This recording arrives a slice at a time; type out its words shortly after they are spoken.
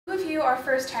you are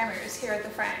first-timers here at the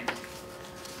Frank.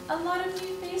 A lot of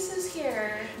new faces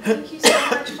here. Thank you so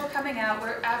much for coming out.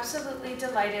 We're absolutely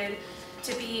delighted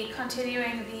to be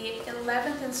continuing the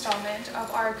 11th installment of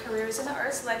our Careers in the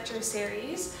Arts lecture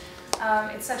series.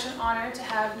 It's such an honor to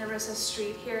have Nerissa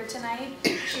Street here tonight.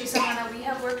 She's someone that we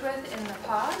have worked with in the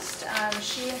past.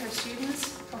 She and her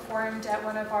students performed at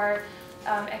one of our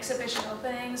exhibition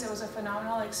openings. It was a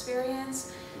phenomenal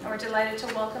experience, and we're delighted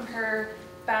to welcome her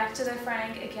back to the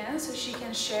Frank again so she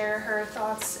can share her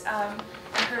thoughts and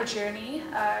her journey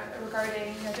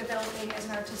regarding developing as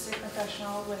an artistic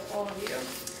professional with all of you.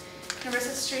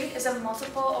 Nerissa Street is a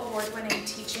multiple award-winning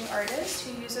teaching artist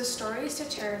who uses stories to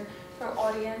turn her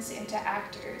audience into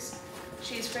actors.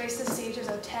 She's graced the stages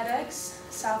of TEDx,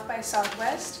 South by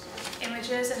Southwest,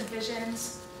 Images and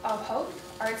Visions of Hope,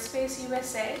 ArtSpace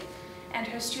USA, and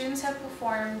her students have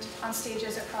performed on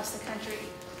stages across the country,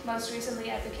 most recently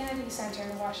at the Kennedy Center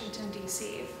in Washington,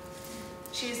 D.C.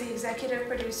 She is the executive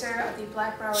producer of the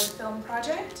Black Broward Film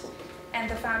Project and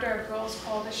the founder of Girls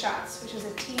Call the Shots, which is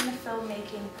a teen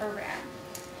filmmaking program.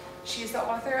 She's the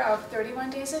author of 31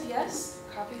 Days of Yes,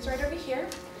 copies right over here,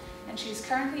 and she's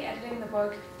currently editing the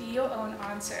book Be Your Own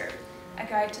Answer, a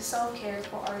guide to self-care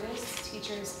for artists,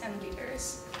 teachers, and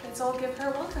leaders. Let's all give her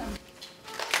a welcome.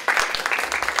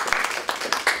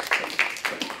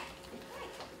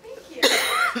 Thank you.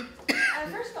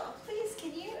 First of all, please,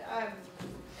 can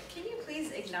you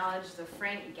please acknowledge the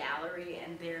Frank Gallery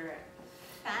and their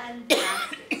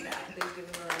fantastic staff. Please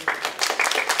give them a round of applause.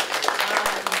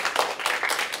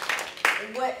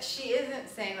 What she isn't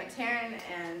saying, like Taryn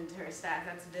and her staff,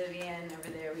 that's Vivian over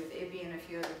there, we have Ibby and a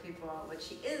few other people. What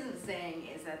she isn't saying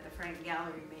is that the Frank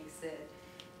Gallery makes it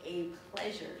a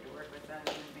pleasure to work with them,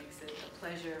 and it makes it a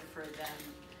pleasure for them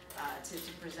to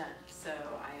present. So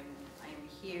I am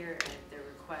here at their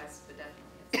request, but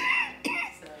definitely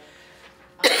so.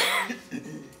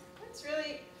 What's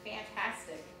really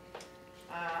fantastic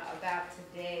about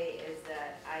today is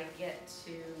that I get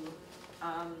to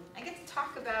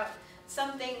talk about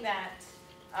something that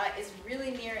is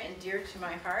really near and dear to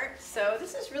my heart. So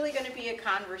this is really going to be a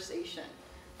conversation.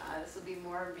 This will be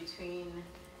more between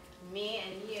me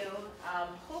and you,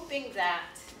 hoping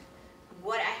that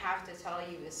what I have to tell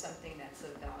you is something that's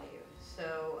of value.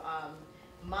 So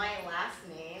my last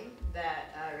name,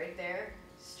 that right there,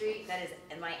 Street, that is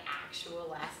my actual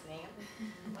last name.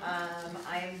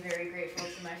 I am very grateful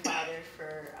to my father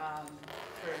for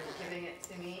giving it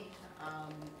to me.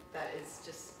 That is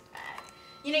just,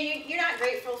 you're not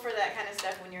grateful for that kind of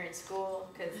stuff when you're in school,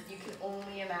 because you can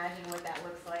only imagine what that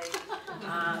looks like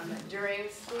during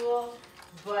school.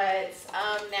 But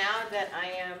now that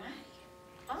I am,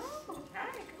 oh, hi,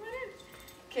 come on in.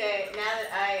 Okay, now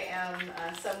that I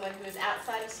am someone who is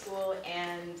outside of school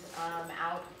and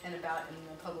out and about in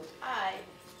the public eye,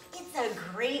 it's a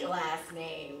great last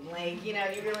name. Like, you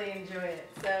really enjoy it.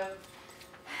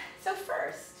 So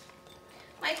first,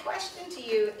 my question to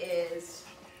you is,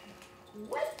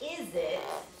 what is it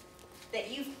that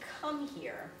you've come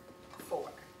here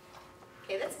for?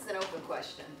 Okay, this is an open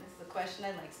question. This is a question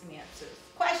I'd like some answers.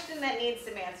 Question that needs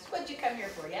some answers. What'd you come here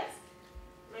for, yes?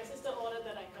 My sister ordered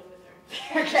that I come with her.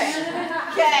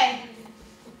 Okay.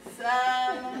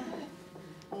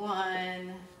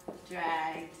 Someone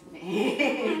dragged me.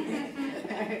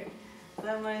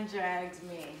 Someone dragged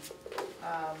me.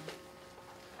 All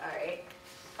right.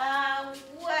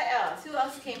 What else? Who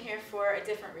else came here for a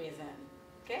different reason?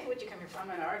 Okay, what'd you come here for? I'm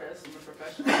an artist. I'm a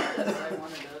professional artist. I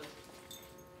wanted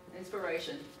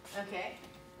inspiration. Okay.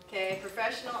 Okay,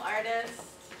 professional artist.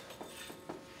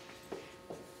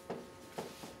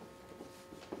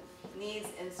 Needs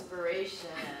inspiration.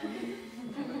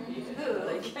 Who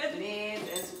needs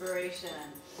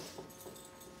inspiration?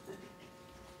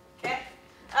 Okay.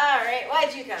 All right.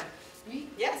 Why'd you come? Me?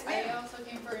 Yes, ma'am. I also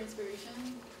came for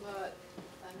inspiration, but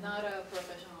I'm not a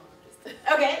professional artist.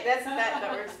 Okay,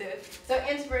 that works too. So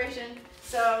inspiration.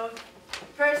 So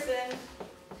person,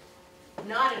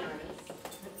 not an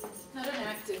artist. Not an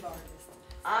active artist.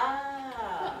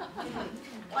 Ah.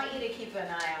 I want you to keep an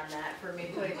eye on that for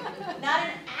me, please. Not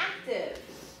an active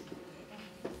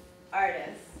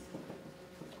artist.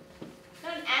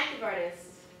 Not an active artist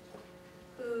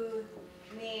who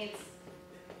needs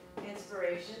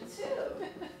inspiration too.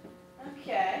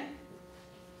 Okay.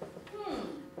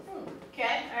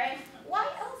 Okay, all right. Why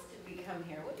else did we come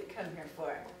here? What did we come here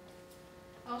for?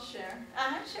 I'll share.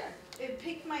 Sure. It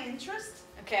piqued my interest,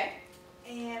 Okay.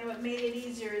 and what made it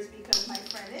easier is because my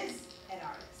friend is an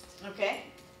artist. Okay.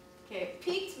 Okay,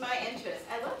 piqued my interest.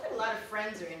 I love that a lot of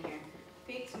friends are in here.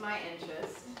 Piqued my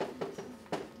interest.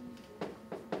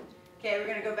 Okay, we're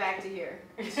gonna go back to here.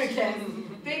 Okay,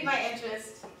 pique my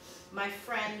interest. My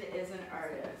friend is an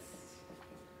artist.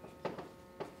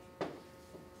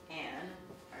 An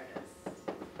artist.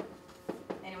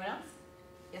 Anyone else?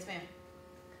 Yes, ma'am.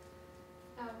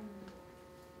 I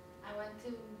want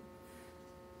to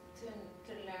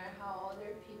learn how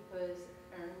other people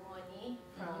earn money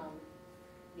from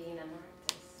being an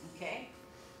artist. Okay.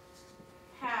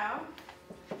 How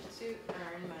to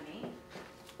earn money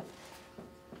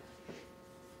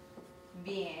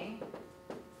being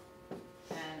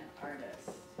an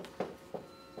artist.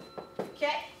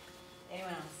 Okay.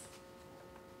 Anyone else?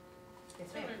 Yes,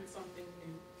 To ma'am. learn something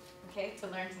new. Okay, to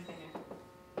learn something new.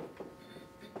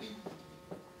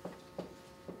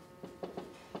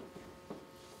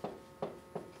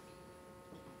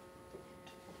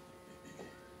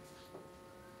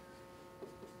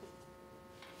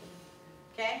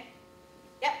 Okay?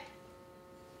 Yep.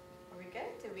 Are we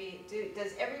good?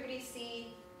 Does everybody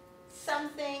see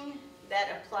something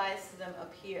that applies to them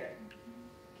up here?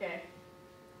 Okay.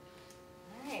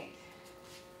 All right.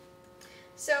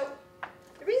 So,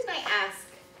 the reason I ask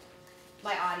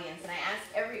my audience, and I ask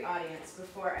every audience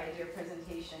before I do a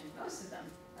presentation, most of them,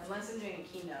 unless I'm doing a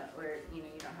keynote where you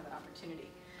don't have an opportunity.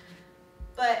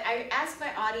 But I ask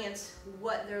my audience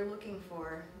what they're looking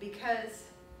for because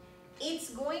it's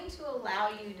going to allow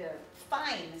you to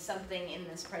find something in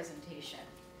this presentation.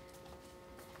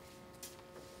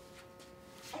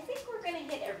 I think we're going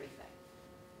to hit everything.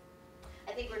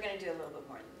 I think we're going to do a little bit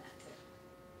more than that too.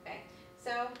 Okay?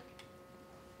 So,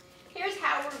 here's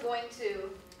how we're going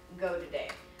to go today.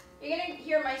 You're going to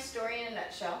hear my story in a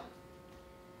nutshell.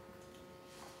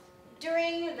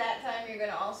 During that time, you're going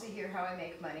to also hear how I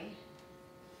make money.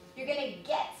 You're going to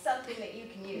get something that you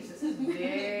can use. This is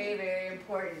very, very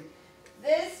important.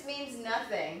 This means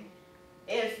nothing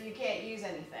if you can't use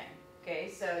anything. Okay,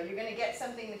 so you're going to get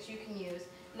something that you can use,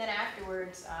 and then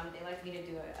afterwards, they like me to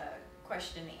do a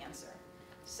question and answer.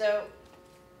 So,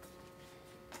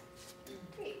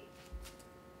 great.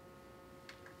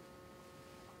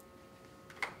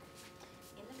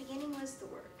 In the beginning was the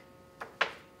Word.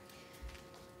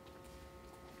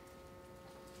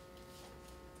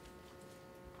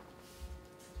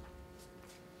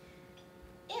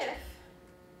 If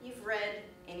you've read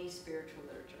any spiritual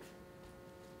literature,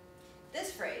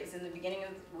 this phrase, in the beginning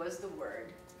was the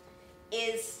Word,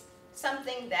 is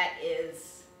something that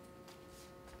is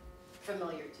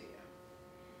familiar to you.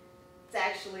 It's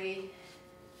actually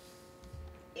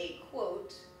a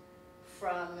quote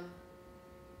from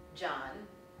John,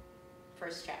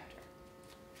 first chapter.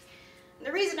 And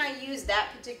the reason I use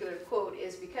that particular quote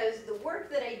is because the work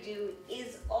that I do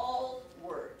is all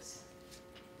words.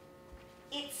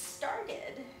 It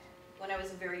started when I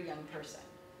was a very young person.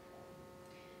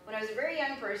 When I was a very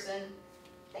young person,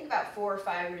 I think about 4 or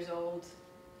 5 years old,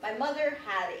 my mother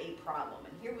had a problem,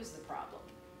 and here was the problem.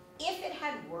 If it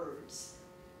had words,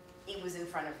 it was in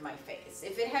front of my face.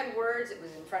 If it had words, it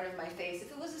was in front of my face.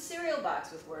 If it was a cereal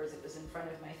box with words, it was in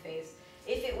front of my face.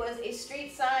 If it was a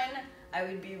street sign, I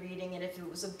would be reading it. If it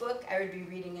was a book, I would be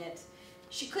reading it.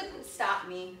 She couldn't stop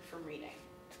me from reading.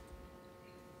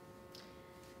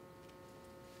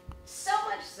 So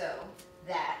much so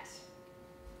that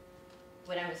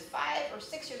when I was 5 or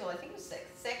 6 years old, I think it was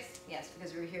 6, yes,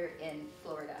 because we were here in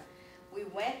Florida, we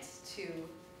went to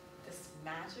this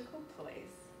magical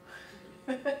place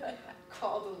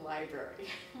called the library.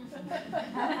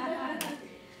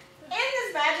 In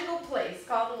this magical place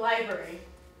called the library,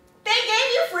 they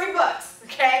gave you free books,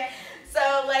 okay?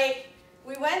 So, like,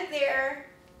 we went there.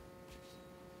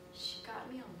 She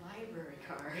got me a library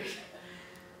card.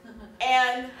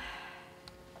 And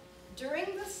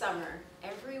during the summer,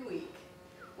 every week,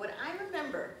 what I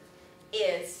remember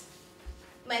is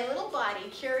my little body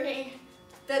carrying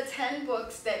the 10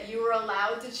 books that you were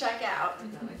allowed to check out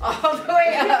all the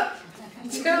way up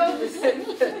to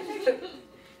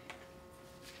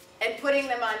and putting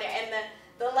them on there. And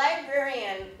the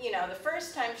librarian, the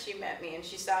first time she met me and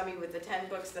she saw me with the 10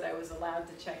 books that I was allowed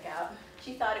to check out,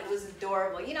 she thought it was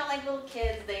adorable. Like little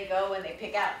kids, they go and they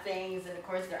pick out things, and of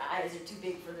course their eyes are too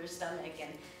big for their stomach,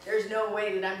 and there's no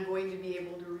way that I'm going to be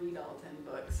able to read all 10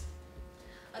 books.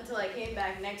 Until I came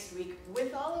back next week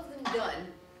with all of them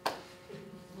done,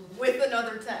 with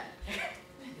another 10.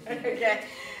 Okay,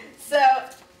 so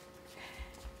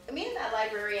me and that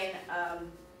librarian,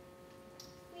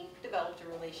 we developed a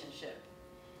relationship.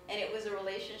 And it was a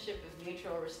relationship of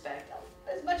mutual respect.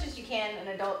 As much as you can, an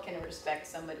adult can respect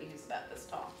somebody who's about this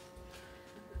tall.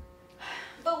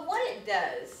 But what it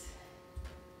does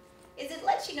is it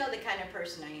lets you know the kind of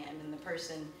person I am and the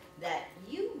person that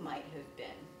you might have been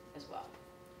as well.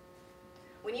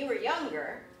 When you were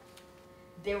younger,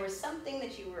 there was something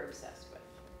that you were obsessed with.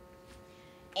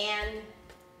 And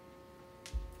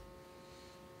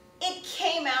it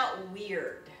came out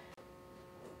weird,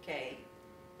 okay?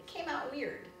 It came out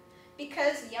weird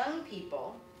because young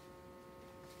people,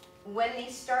 when they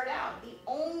start out, the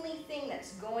only thing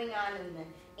that's going on in the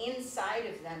inside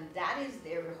of them, that is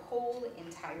their whole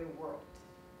entire world.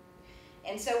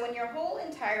 And so when your whole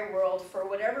entire world, for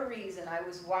whatever reason, I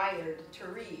was wired to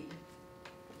read,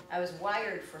 I was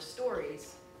wired for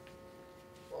stories,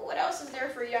 well, what else is there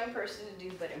for a young person to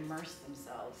do but immerse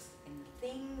themselves in the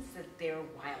things that they're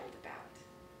wild about,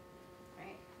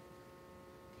 right?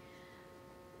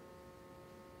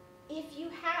 If you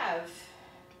have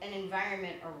an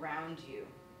environment around you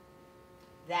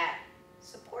that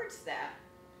supports that,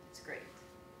 it's great.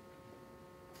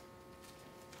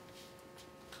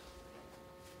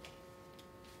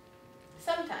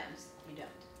 Sometimes you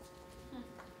don't.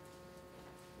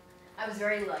 I was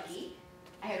very lucky.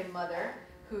 I had a mother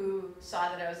who saw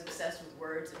that I was obsessed with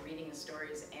words and reading and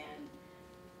stories and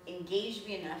engaged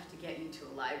me enough to get me to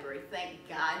a library. Thank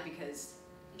God, because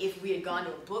if we had gone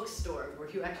to a bookstore where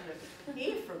you actually have to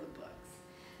pay for the books,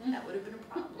 that would have been a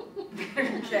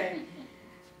problem. Okay.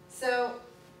 So,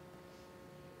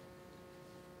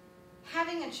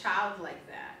 having a child like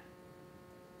that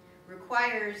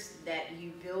requires that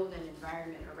you build an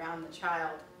environment around the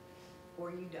child, or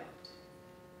you don't.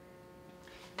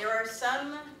 There are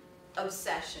some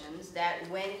obsessions that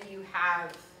when you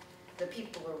have the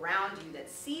people around you that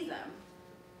see them,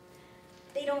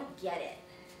 they don't get it.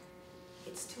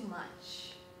 It's too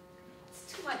much.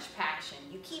 It's too much passion.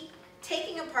 You keep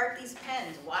taking apart these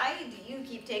pens. Why do you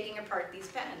keep taking apart these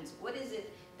pens? What is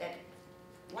it that,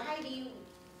 why do you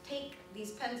take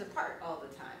these pens apart all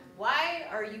the time? Why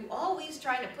are you always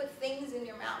trying to put things in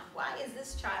your mouth? Why is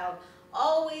this child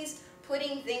always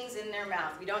putting things in their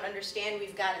mouth? We don't understand.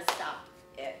 We've got to stop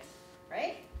it,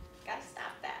 right? Got to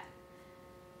stop that.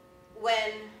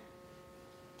 When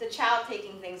the child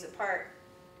taking things apart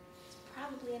is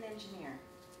probably an engineer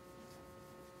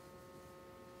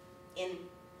in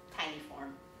tiny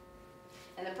form.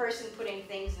 And the person putting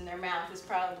things in their mouth is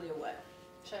probably a what?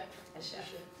 Chef. A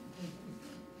chef.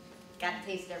 Got to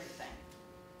taste everything.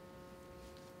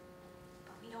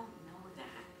 But we don't know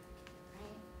that,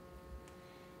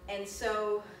 right? And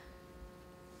so,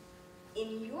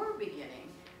 in your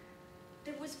beginning,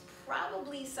 there was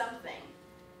probably something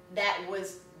that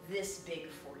was this big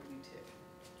for you too.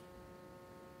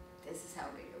 This is how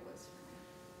big it was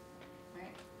for me,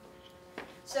 right?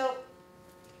 So,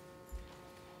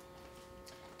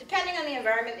 depending on the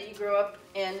environment that you grow up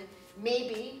in,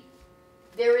 maybe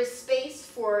there is space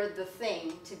for the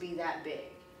thing to be that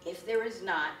big. If there is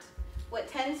not, what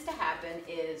tends to happen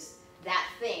is that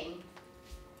thing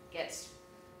gets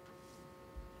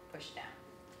pushed down.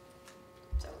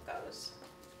 So it goes.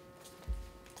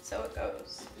 So it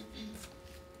goes.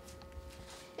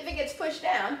 If it gets pushed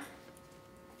down,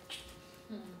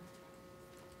 this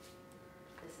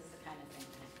is the kind of thing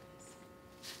that happens.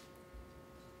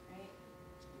 Right?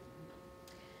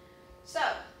 So,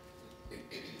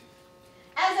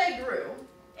 as I grew,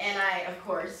 and I, of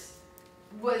course,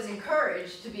 was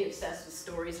encouraged to be obsessed with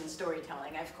stories and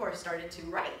storytelling, I, of course, started to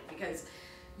write, because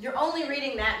you're only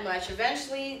reading that much.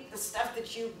 Eventually, the stuff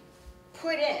that you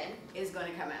put in is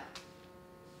going to come out.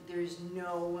 There's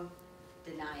no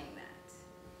denying that.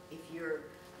 If you're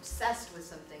obsessed with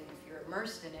something, if you're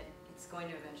immersed in it, it's going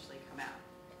to eventually come out.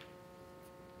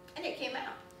 And it came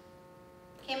out.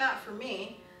 It came out for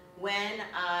me when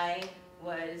I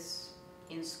was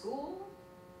in school,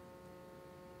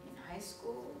 in high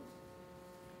school,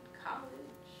 in college,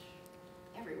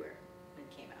 everywhere when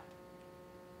it came out.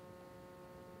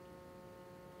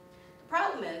 The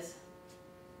problem is,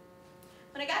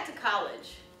 when I got to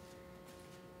college,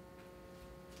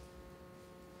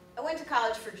 I went to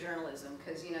college for journalism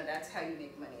because, you know, that's how you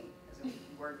make money as a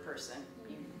word person.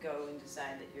 You go and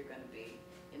decide that you're going to be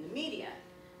in the media.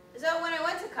 So when I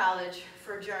went to college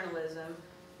for journalism,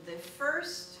 the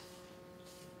first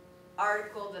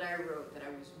article that I wrote that I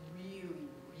was really,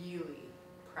 really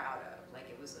proud of, like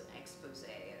it was an expose at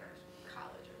our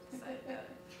college, I was excited about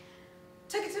it.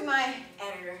 Took it to my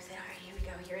editor and said, all right, here we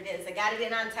go, here it is. I got it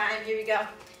in on time, here we go.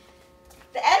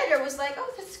 The editor was like,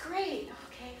 oh, that's great,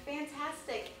 okay,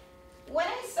 fantastic. When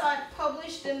I saw it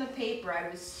published in the paper, I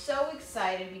was so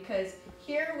excited because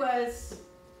here was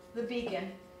the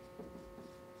Beacon.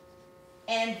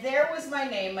 And there was my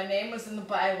name. My name was in the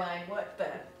byline. What the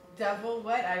devil?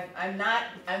 What? I'm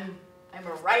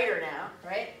a writer now,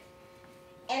 right?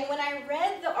 And when I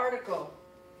read the article,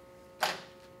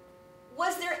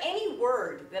 was there any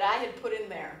word that I had put in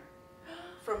there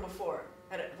from before?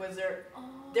 Was there?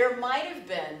 There might have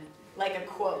been like a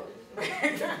quote.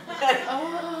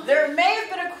 There may have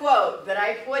been a quote that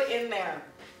I put in there,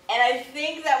 and I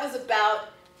think that was about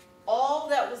all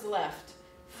that was left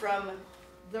from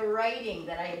the writing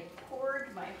that I had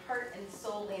poured my heart and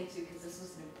soul into, because this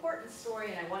was an important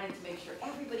story and I wanted to make sure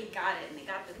everybody got it and they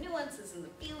got the nuances and the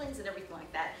feelings and everything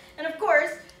like that. And of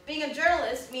course, being a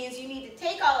journalist means you need to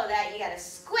take all of that, you got to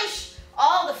squish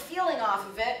all the feeling off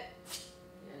of it,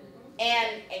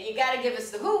 and you got to give us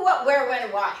the who, what, where, when,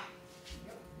 and why.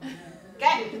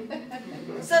 Okay?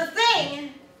 So the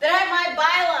thing that had my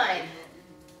byline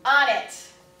on it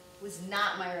was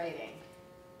not my writing.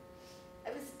 I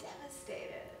was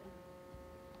devastated.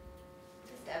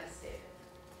 Devastated.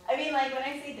 I mean, like, when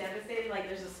I say devastated, like,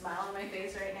 there's a smile on my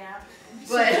face right now.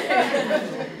 But,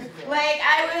 like,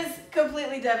 I was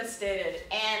completely devastated.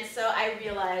 And so I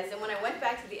realized, and when I went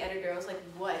back to the editor, I was like,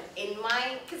 what?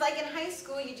 Because, like, in high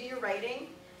school, you do your writing,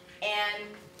 and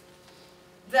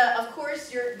of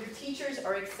course, your teachers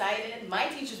are excited. My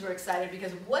teachers were excited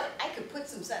because I could put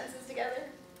some sentences together,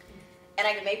 and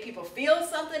I could make people feel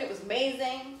something. It was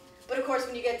amazing. But, of course,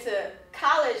 when you get to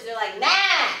college, they're like, nah!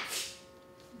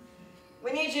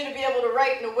 We need you to be able to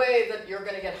write in a way that you're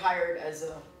going to get hired as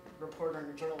a reporter and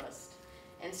a journalist.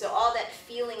 And so all that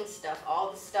feeling stuff,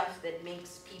 all the stuff that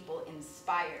makes people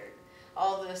inspired,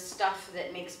 all the stuff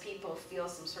that makes people feel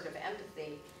some sort of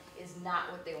empathy is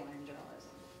not what they want in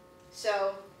journalism.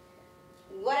 So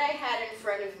what I had in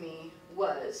front of me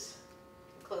was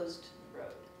a closed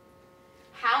road.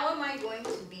 How am I going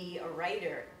to be a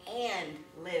writer and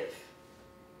live?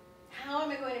 How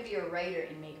am I going to be a writer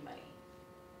and make money?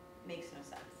 Makes no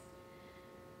sense.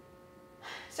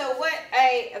 So what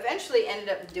I eventually ended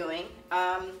up doing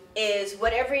is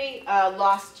what every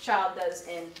lost child does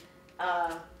in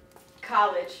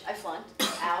college. I flunked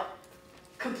out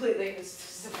completely. It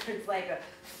was like a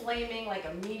flaming, like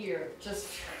a meteor, just.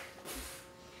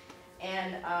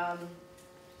 And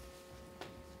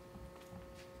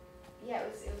yeah,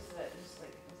 it was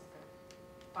like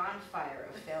a bonfire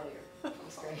of failure. It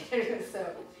was great.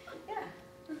 So yeah.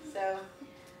 So.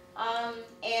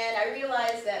 And I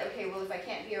realized that, okay, well, if I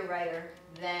can't be a writer,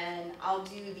 then I'll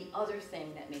do the other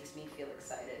thing that makes me feel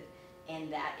excited,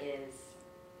 and that is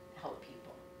help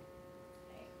people.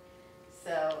 Okay?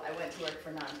 So I went to work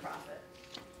for nonprofit.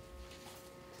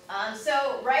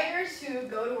 So writers who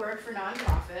go to work for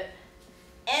nonprofit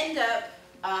end up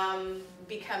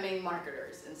becoming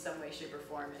marketers in some way, shape, or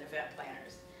form, and event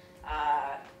planners.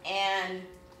 And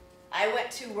I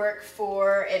went to work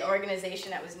for an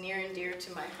organization that was near and dear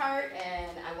to my heart,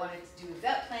 and I wanted to do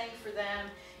event planning for them,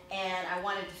 and I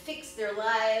wanted to fix their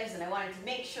lives, and I wanted to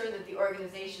make sure that the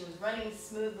organization was running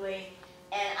smoothly,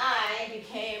 and I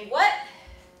became what?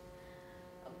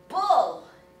 A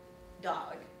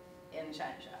bulldog in the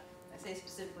china shop. I say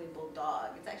specifically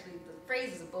bulldog. It's actually, the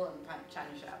phrase is a bull in the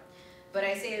china shop. But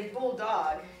I say a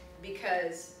bulldog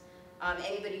because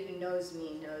anybody who knows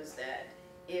me knows that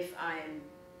if I'm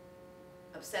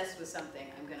obsessed with something,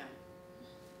 I'm going to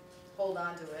hold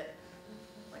on to it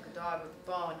like a dog with a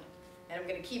bone, and I'm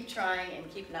going to keep trying and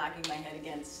keep knocking my head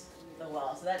against the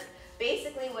wall. So that's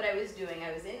basically what I was doing.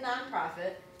 I was in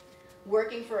nonprofit,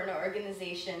 working for an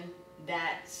organization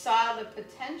that saw the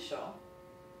potential,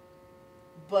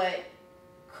 but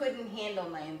couldn't handle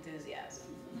my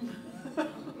enthusiasm. That's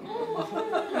not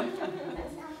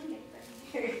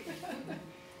anybody.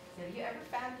 Have you ever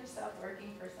found yourself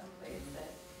working for some place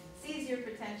that sees your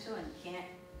potential and can't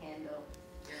handle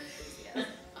your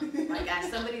enthusiasm? My gosh,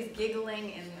 somebody's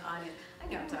giggling in the audience. I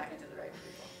know I'm talking to the right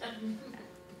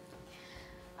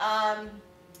people.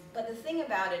 But the thing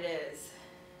about it is,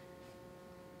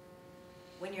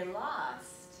 when you're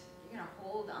lost, you're going to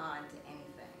hold on to anything.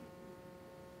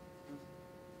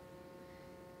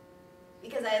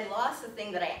 Because I had lost the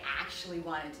thing that I actually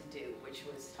wanted to do, which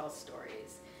was tell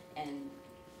stories. And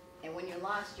when you're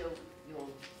lost, you'll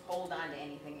hold on to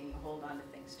anything, and you hold on to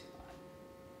things too long,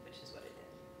 which is what I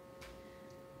did.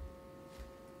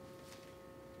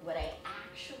 What I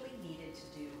actually needed to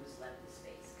do was let the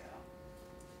space go.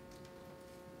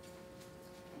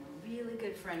 And a really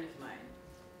good friend of mine,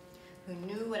 who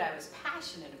knew what I was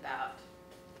passionate about,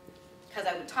 because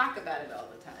I would talk about it all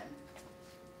the time,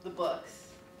 the books,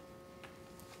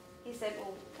 he said,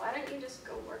 well, why don't you just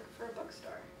go work for a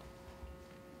bookstore?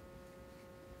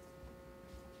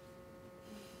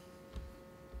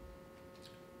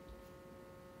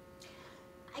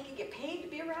 I could get paid to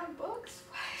be around books?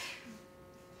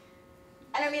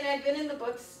 And I mean, I'd been in the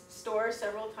bookstore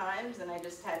several times, and I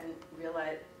just hadn't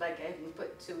realized, like, I hadn't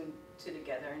put two and two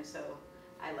together, and so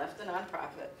I left the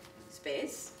nonprofit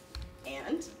space,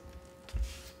 and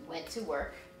went to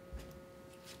work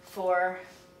for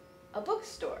a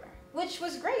bookstore, which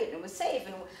was great and it was safe.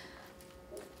 And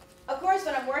of course,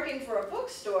 when I'm working for a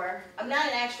bookstore, I'm not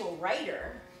an actual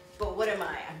writer, but what am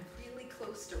I? I'm really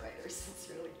close to writers. It's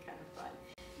really kind of fun.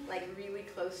 Like really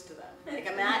close to them. Like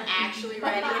I'm not actually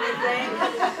writing anything,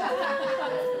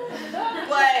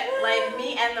 but like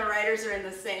me and the writers are in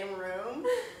the same room.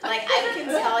 Like I can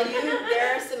tell you,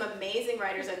 there are some amazing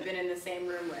writers I've been in the same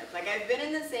room with. Like I've been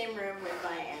in the same room with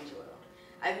Maya Angelou.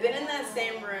 I've been in the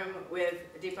same room with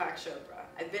Deepak Chopra.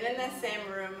 I've been in the same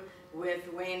room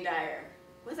with Wayne Dyer.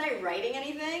 Was I writing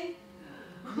anything?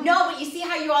 No, but you see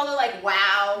how you all are like,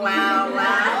 wow, wow,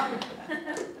 wow?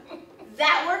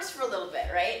 That works for a little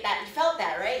bit, right? That, you felt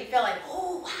that, right? You felt like,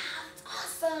 oh, wow,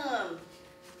 that's awesome.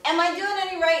 Am I doing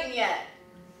any writing yet?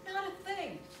 Not a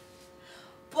thing.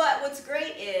 But what's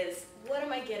great is, what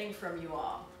am I getting from you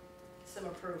all? Some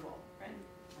approval, right?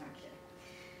 Okay.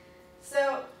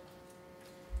 So,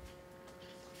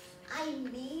 I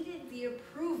needed the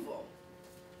approval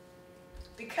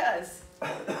because I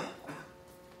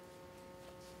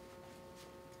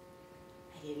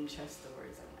didn't trust the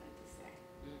words I wanted to say.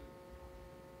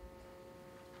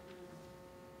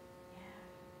 Yeah.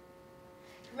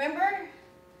 Remember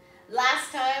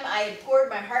last time I had poured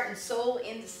my heart and soul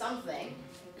into something?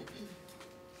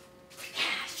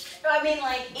 I mean,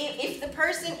 like, if the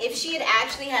person, if she had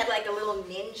actually had like a little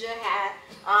ninja hat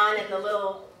on and the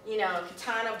little, you know,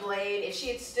 katana blade, if she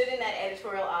had stood in that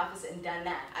editorial office and done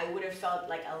that, I would have felt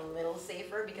like a little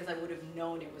safer because I would have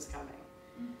known it was coming,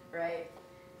 right?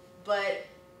 But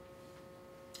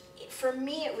for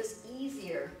me, it was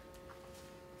easier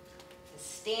to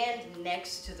stand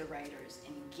next to the writers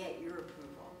and get your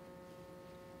approval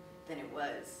than it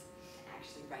was to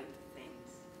actually write the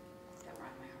things that were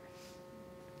on my heart.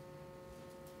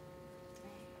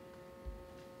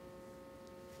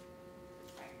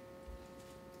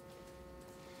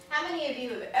 How many of you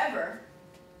have ever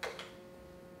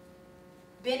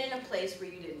been in a place where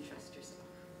you didn't trust yourself?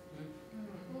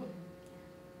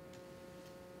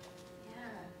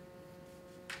 Yeah.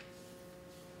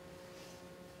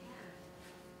 Yeah.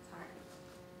 It's hard.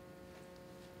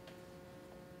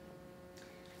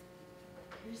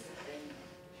 Here's the thing.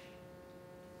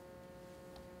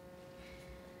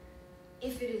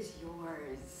 If it is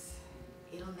yours,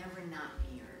 it'll never not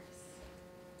be yours.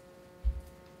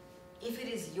 If it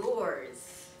is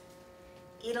yours,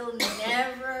 it'll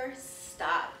never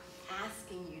stop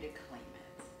asking you to claim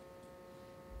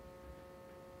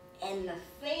it. And the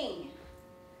thing,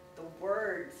 the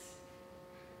words,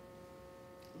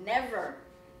 never,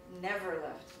 never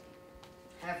left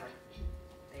me. Ever.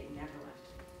 They never left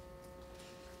me.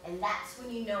 And that's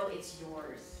when you know it's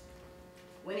yours.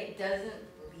 When it doesn't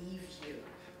leave you.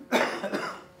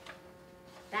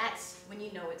 That's when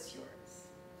you know it's yours.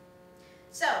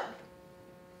 So,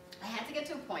 I had to get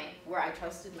to a point where I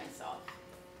trusted myself.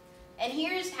 And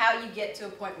here's how you get to a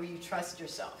point where you trust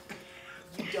yourself.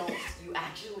 You don't. You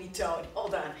actually don't.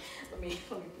 Hold on. Let me be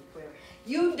clear.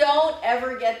 You don't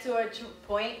ever get to a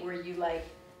point where you like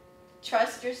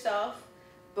trust yourself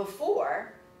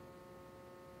before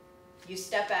you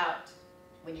step out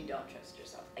when you don't trust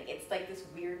yourself. Like it's like this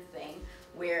weird thing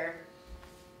where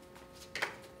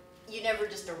you never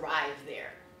just arrive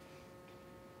there.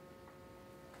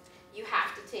 You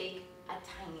have to take a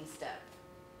tiny step.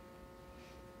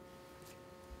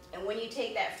 And when you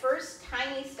take that first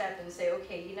tiny step and say,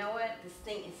 okay, you know what, this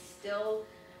thing is still,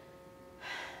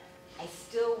 I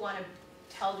still want to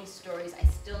tell these stories, I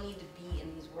still need to be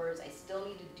in these words, I still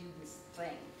need to do this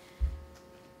thing.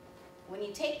 When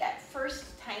you take that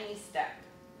first tiny step,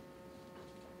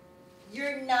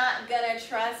 you're not going to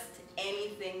trust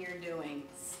anything you're doing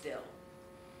still.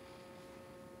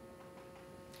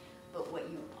 But what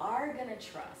you are going to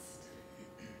trust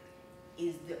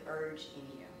is the urge in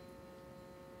you.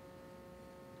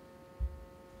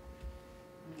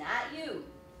 Not you,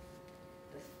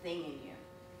 the thing in you.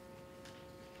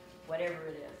 Whatever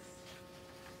it is.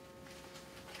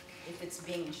 If it's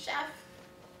being a chef,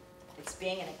 if it's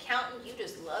being an accountant, you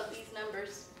just love these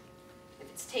numbers. If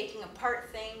it's taking apart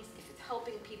things, if it's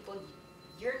helping people,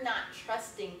 you're not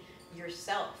trusting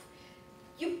yourself.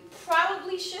 You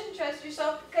probably shouldn't trust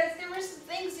yourself because there were some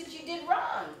things that you did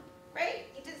wrong, right?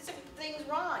 You did some things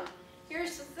wrong.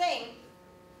 Here's the thing.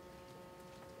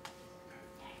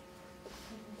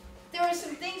 There were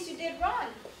some things you did wrong.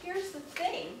 Here's the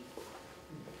thing.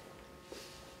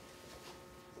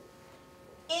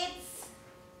 It's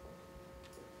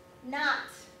not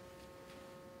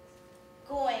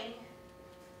going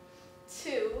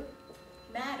to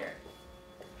matter.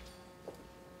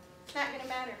 It's not going to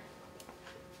matter.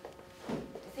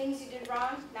 The things you did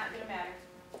wrong, not gonna matter.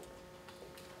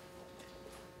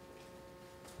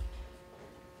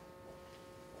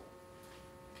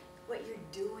 What you're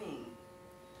doing,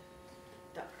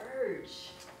 the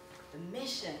urge, the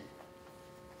mission,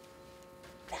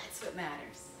 that's what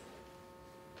matters.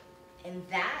 And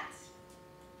that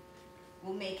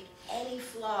will make any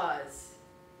flaws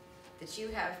that you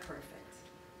have perfect.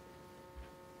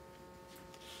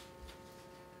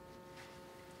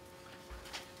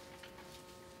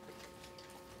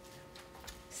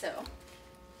 So,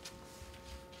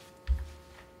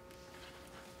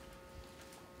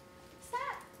 stop.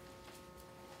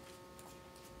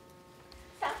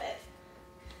 Stop it.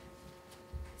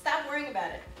 Stop worrying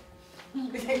about it. Stop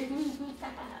worrying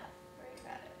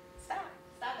about it. Stop.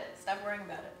 Stop it. Stop worrying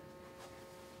about it.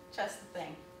 Trust the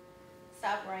thing.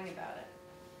 Stop worrying about it.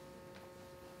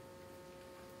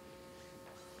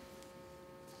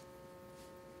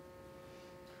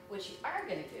 What you are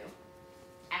going to do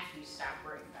after you stop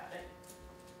worrying about it,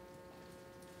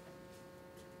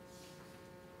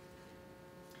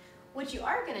 what you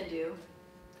are going to do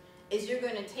is you're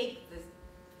going to take the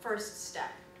first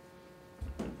step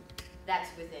that's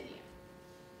within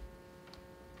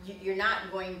you. You're not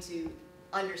going to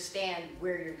understand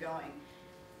where you're going.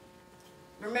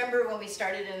 Remember when we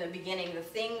started in the beginning, the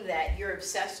thing that you're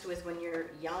obsessed with when you're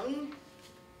young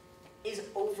is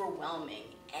overwhelming,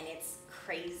 and it's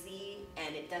crazy,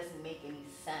 and it doesn't make any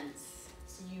sense.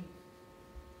 So you're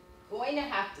going to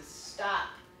have to stop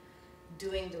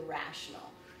doing the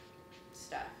rational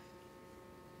stuff.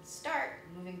 Start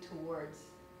moving towards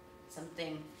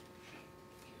something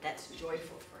that's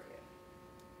joyful for you.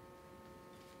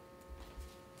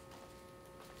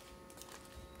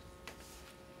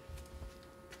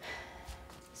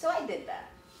 So I did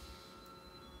that.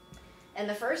 And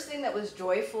the first thing that was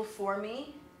joyful for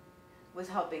me was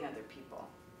helping other people.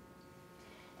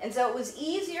 And so it was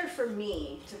easier for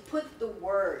me to put the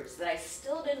words that I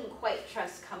still didn't quite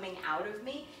trust coming out of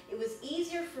me, it was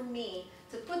easier for me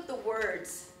to put the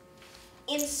words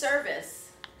in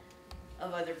service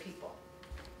of other people.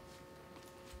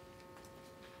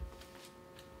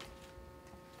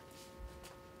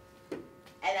 And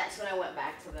that's when I went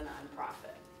back to the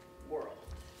nonprofit world.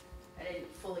 I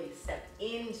didn't fully step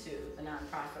into the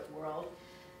nonprofit world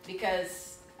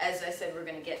because, as I said, we're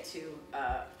going to get to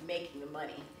making the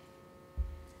money.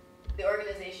 The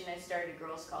organization I started,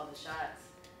 Girls Call the Shots,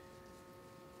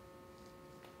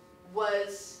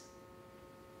 was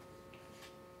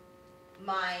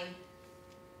my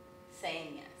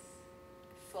saying yes,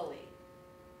 fully.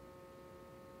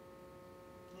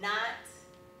 Not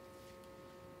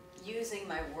using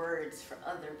my words for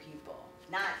other people,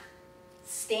 not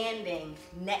standing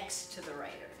next to the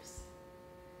writers,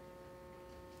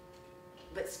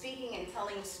 but speaking and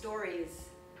telling stories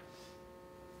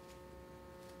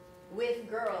with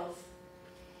girls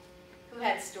who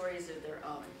had stories of their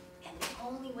own. And the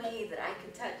only way that I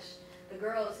could touch the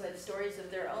girls who had stories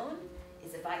of their own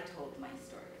is if I told my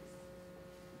stories.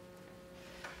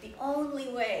 The only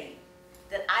way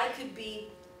that I could be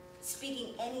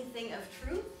speaking anything of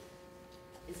truth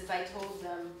is if I told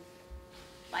them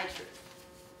my truth.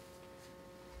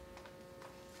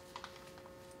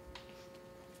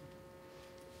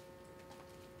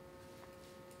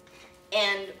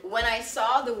 And when I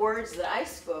saw the words that I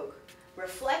spoke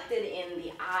reflected in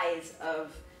the eyes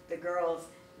of the girls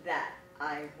that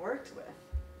I worked with,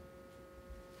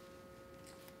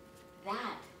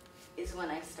 that is when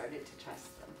I started to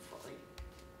trust them fully.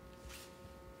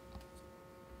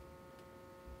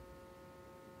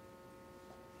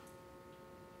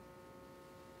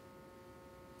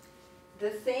 The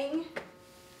thing,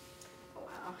 oh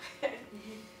wow,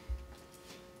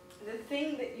 the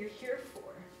thing that you're here for,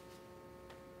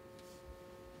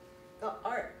 the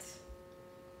art,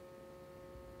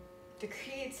 the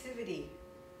creativity,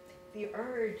 the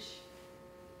urge,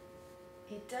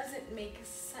 it doesn't make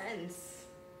sense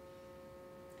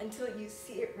until you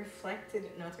see it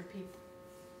reflected in other people.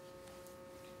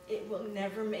 It will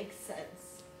never make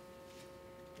sense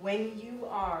when you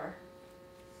are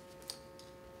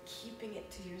keeping it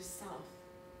to yourself.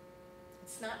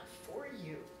 It's not for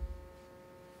you.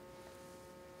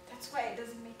 That's why it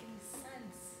doesn't make any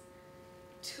sense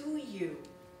to you.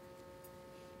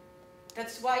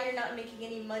 That's why you're not making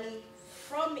any money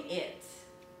from it.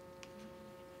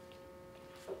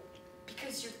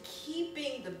 Because you're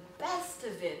keeping the best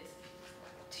of it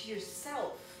to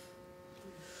yourself.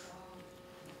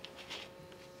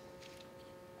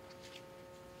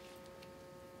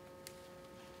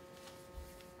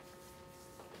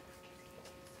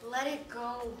 Let it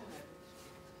go.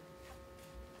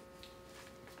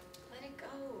 Let it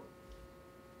go.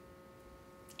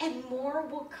 more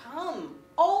will come.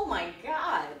 Oh my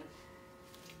God.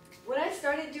 When I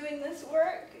started doing this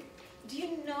work, do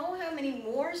you know how many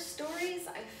more stories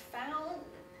I found?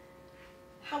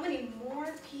 How many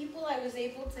more people I was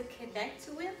able to connect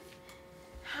with?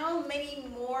 How many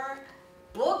more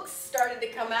books started to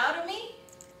come out of me?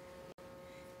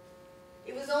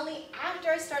 It was only after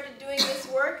I started doing this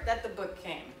work that the book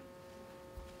came.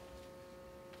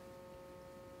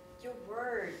 Your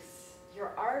words,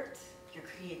 your art, your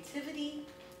creativity,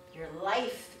 your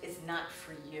life is not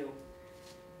for you.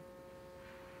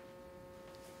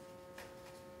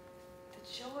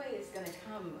 The joy is going to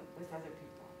come with other people.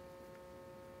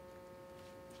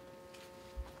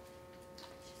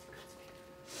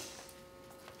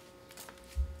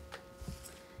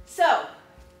 So,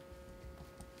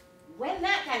 when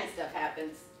that kind of stuff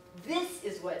happens, this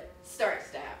is what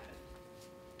starts to happen.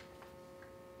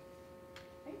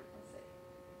 Okay, let's see.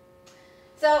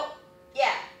 So,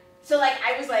 yeah. So, like,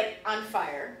 I was, like, on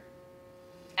fire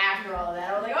after all of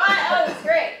that. I was like, oh, this is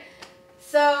great.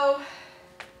 So,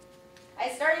 I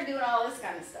started doing all this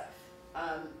kind of stuff.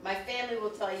 My family will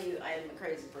tell you I am a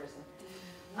crazy person.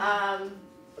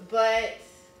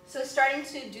 So starting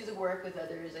to do the work with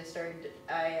others,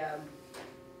 I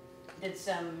did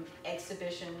some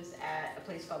exhibitions at a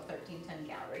place called 1310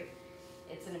 Gallery.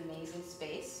 It's an amazing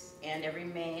space, and every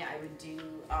May I would do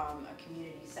a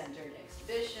community-centered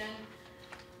exhibition.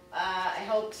 I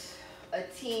helped a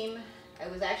team. I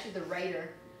was actually the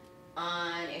writer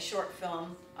on a short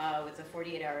film with the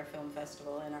 48-hour film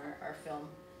festival, and our film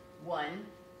won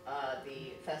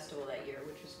the festival that year,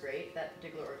 which was great, that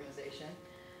particular organization.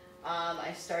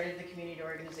 I started the community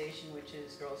organization, which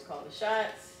is Girls Call the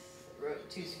Shots, wrote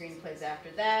 2 screenplays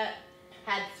after that,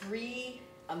 had 3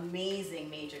 amazing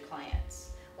major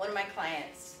clients. One of my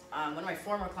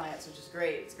former clients, which is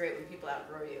great, it's great when people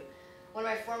outgrow you. One of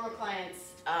my former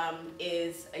clients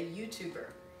is a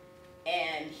YouTuber,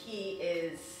 and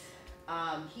he's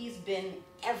been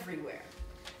everywhere.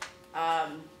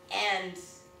 And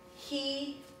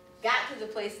he got to the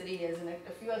place that he is, and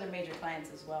a few other major clients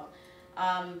as well,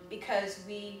 because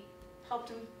we helped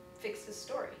him fix his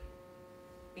story.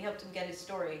 We helped him get his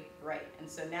story right, and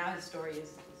so now his story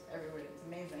is everywhere. It's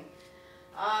amazing.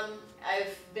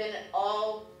 I've been at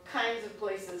all kinds of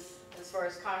places as far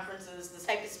as conferences. The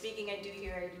type of speaking I do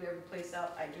here, I do every place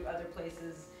else. I do other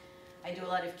places. I do a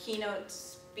lot of keynote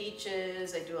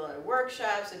speeches. I do a lot of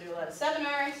workshops. I do a lot of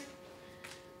seminars.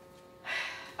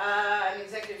 I'm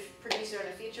executive producer on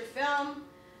a feature film.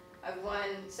 I've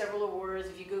won several awards.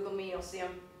 If you Google me, you'll see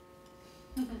them.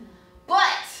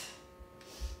 But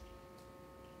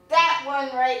that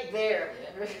one right there,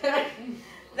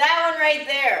 that one right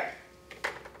there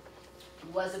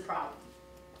was a problem.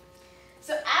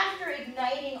 So after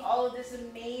igniting all of this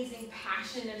amazing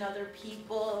passion in other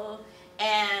people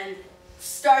and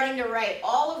starting to write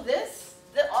all of this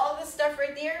stuff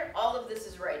right there, all of this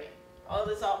is writing.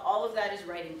 All of that is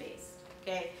writing based.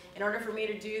 Okay. In order for me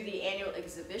to do the annual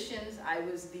exhibitions, I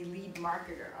was the lead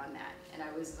marketer on that, and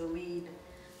I was the lead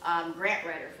grant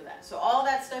writer for that. So all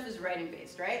that stuff is writing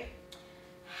based, right?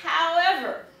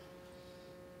 However,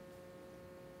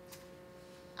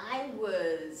 I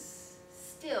was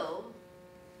still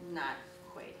not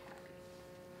quite happy.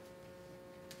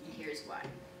 And here's why.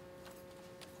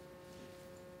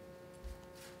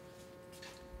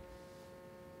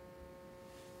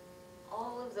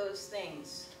 All of those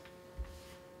things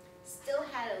still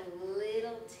had a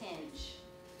little tinge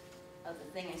of the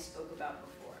thing I spoke about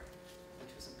before,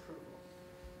 which was approval.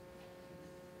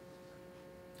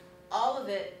 All of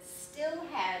it still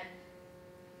had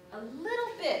a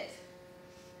little bit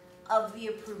of the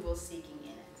approval seeking in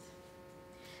it.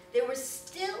 There was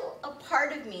still a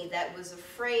part of me that was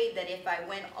afraid that if I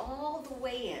went all the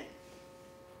way in,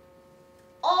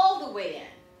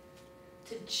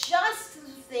 to just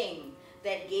the thing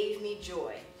that gave me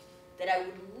joy, that I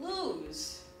would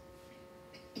lose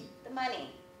the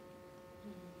money.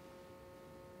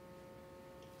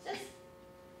 Just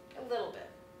a little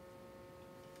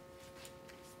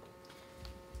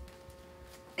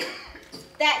bit.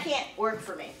 That can't work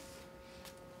for me.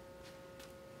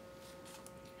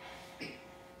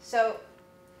 So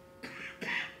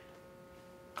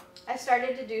I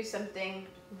started to do something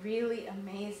really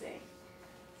amazing.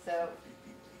 So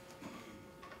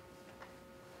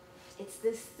it's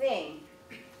this thing,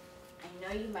 I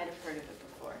know you might have heard of it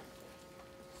before.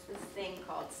 It's this thing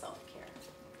called self-care.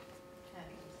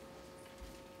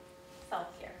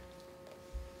 Self-care.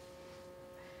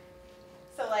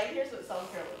 So like, here's what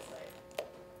self-care looks like.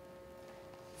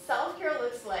 Self-care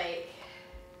looks like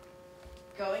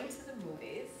going to the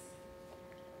movies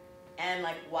and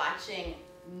like watching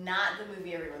not the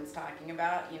movie everyone's talking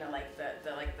about, you know, like the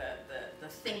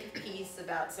think piece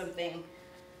about something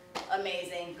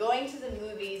amazing. Going to the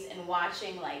movies and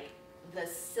watching like the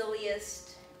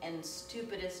silliest and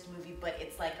stupidest movie, but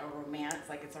it's like a romance,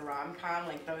 like it's a rom-com,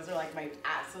 like those are like my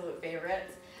absolute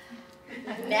favorites.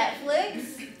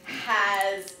 Netflix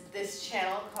has this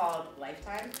channel called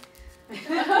Lifetime.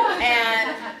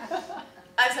 And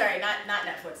I'm sorry, not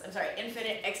Netflix. I'm sorry,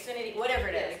 Xfinity, whatever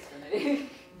it is. Xfinity.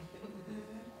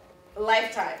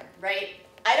 Lifetime, right?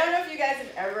 I don't know if you guys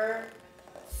have ever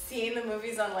seen the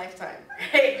movies on Lifetime,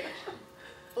 right?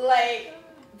 Like,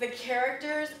 the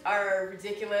characters are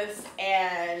ridiculous,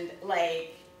 and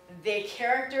like, the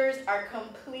characters are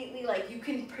completely, like, you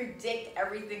can predict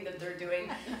everything that they're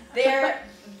doing. They're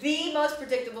the most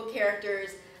predictable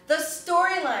characters. The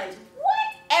storylines,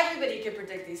 what? Everybody can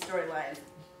predict these storylines.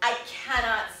 I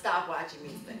cannot stop watching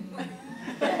these things.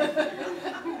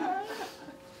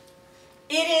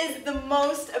 It is the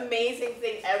most amazing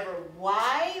thing ever.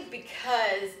 Why?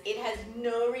 Because it has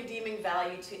no redeeming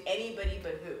value to anybody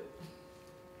but who?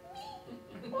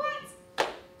 Me. What?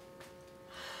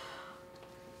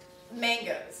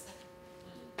 Mangoes.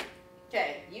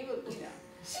 Okay, you know.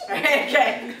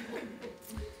 Okay.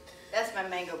 That's my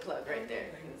mango plug right there.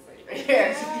 Right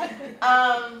here.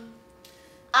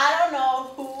 I don't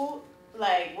know who,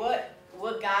 like, what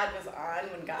God was on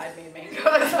when God made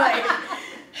mangoes.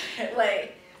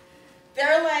 Like,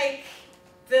 they're like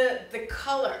the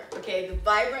color, okay, the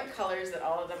vibrant colors that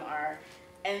all of them are,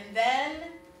 and then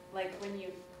like when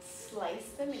you slice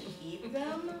them and eat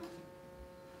them.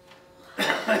 What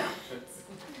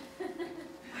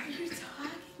are you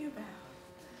talking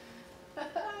about?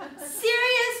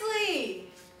 Seriously!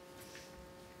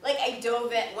 Like, I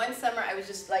dove in. One summer, I was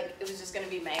just like, it was just going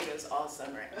to be mangoes all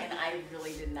summer. And I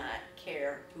really did not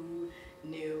care who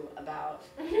knew about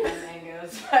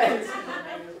mangoes. But I was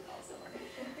mangoes all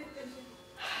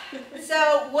summer.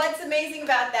 So, what's amazing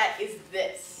about that is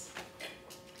this.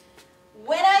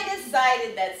 When I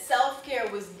decided that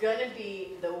self-care was going to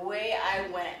be the way I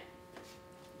went,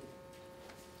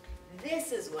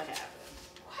 this is what happened.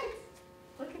 What?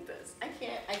 Look at this. I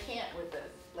can't with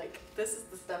this. Like, this is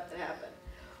the stuff that happened.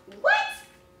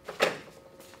 What?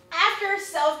 After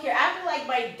self-care, after like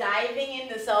my diving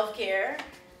into self-care,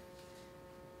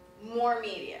 more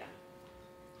media,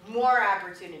 more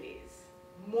opportunities,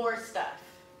 more stuff,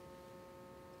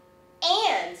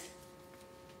 and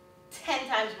 10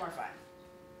 times more fun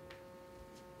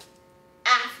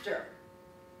after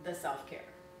the self-care,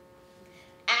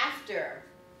 after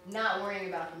not worrying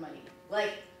about the money.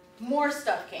 Like, more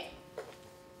stuff came.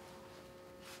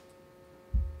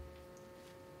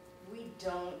 We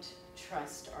don't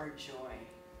trust our joy.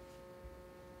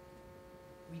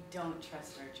 We don't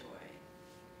trust our joy.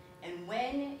 And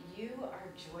when you are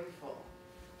joyful,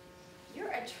 you're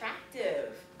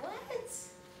attractive. What?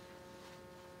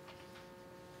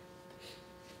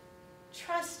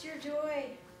 Trust your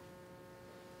joy.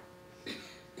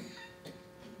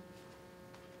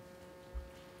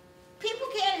 People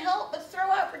can't help but throw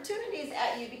opportunities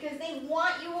at you because they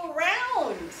want you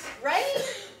around,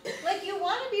 right? Like, you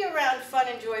want to be around fun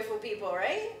and joyful people,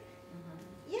 right?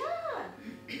 Mm-hmm. Yeah.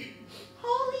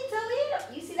 Holy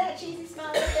Toledo. You see that cheesy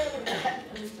smile right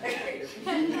there?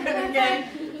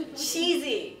 Okay.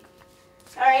 Cheesy.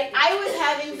 All right. I was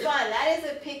having fun. That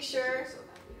is a picture.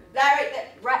 That right there.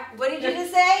 Right. What did you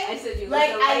just say? I said you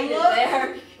like look I look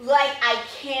there. like I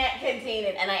can't contain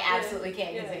it, and I absolutely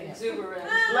can't contain it. Exuberant.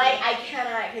 Like, I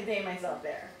cannot contain myself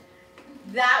there.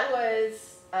 That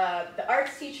was, the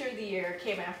arts teacher of the year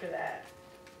came after that.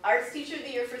 Arts teacher of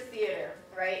the year for theater,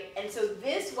 right? And so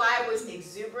this, why I was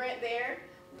exuberant there,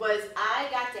 was I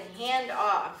got to hand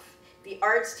off the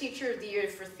arts teacher of the year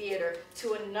for theater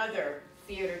to another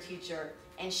theater teacher,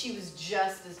 and she was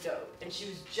just as dope, and she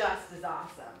was just as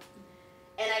awesome.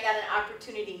 And I got an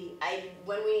opportunity,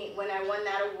 when I won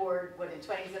that award, in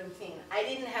 2017, I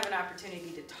didn't have an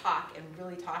opportunity to talk and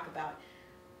really talk about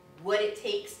what it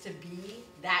takes to be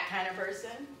that kind of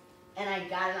person. And I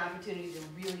got an opportunity to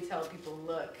really tell people,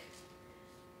 look,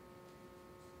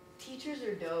 teachers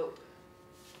are dope.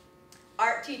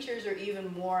 Art teachers are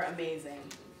even more amazing,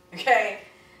 okay?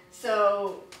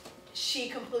 So she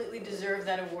completely deserved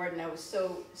that award, and I was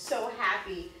so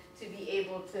happy to be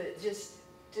able to just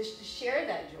share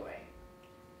that joy.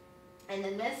 And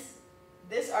then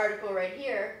this article right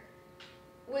here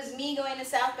was me going to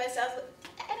South by Southwest.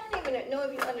 I don't even know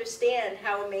if you understand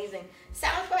how amazing.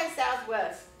 South by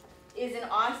Southwest is in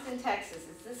Austin, Texas.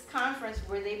 It's this conference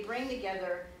where they bring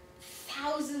together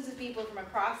thousands of people from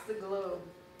across the globe.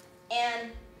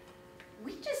 And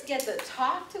we just get to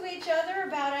talk to each other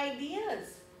about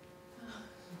ideas.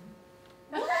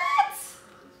 What?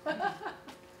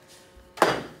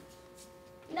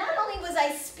 Not only was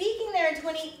I speaking there in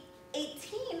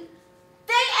 2018,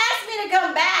 they asked me to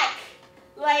come back,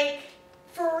 like,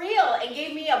 for real, and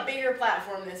gave me a bigger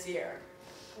platform this year.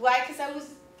 Why? Because I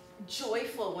was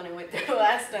joyful when I went there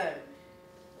last time.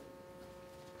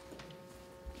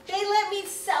 They let me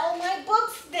sell my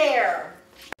books there.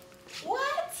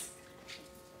 What?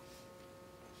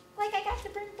 Like, I got to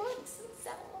bring books and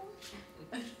sell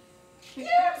them. You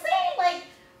know what I'm saying? Like,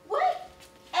 what?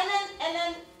 And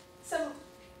then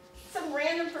some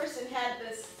random person had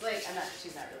this, like,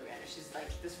 she's not really random, she's like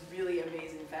this really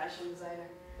amazing fashion designer.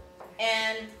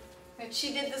 And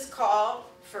she did this call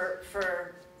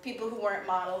for people who weren't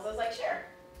models. I was like, sure.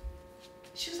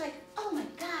 She was like, oh my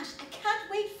gosh, I can't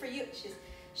wait for you.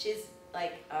 She's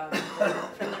like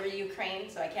from the Ukraine,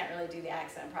 so I can't really do the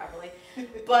accent properly.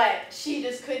 But she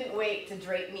just couldn't wait to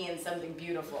drape me in something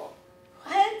beautiful.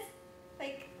 What?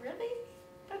 Like, really?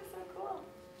 That's so cool.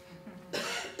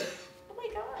 Oh my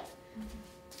God.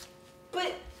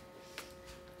 But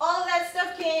all of that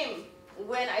stuff came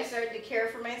when I started to care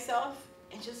for myself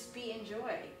and just be in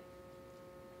joy.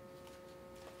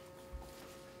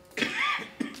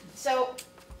 So,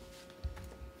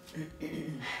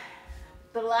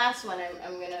 the last one,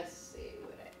 I'm going to see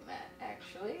what I'm at,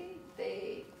 actually.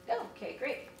 Okay,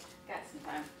 great. Got some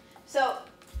time. So,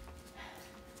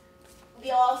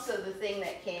 the thing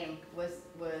that came was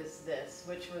this,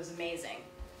 which was amazing.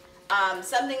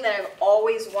 Something that I've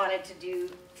always wanted to do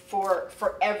for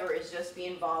forever is just be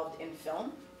involved in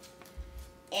film.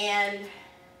 And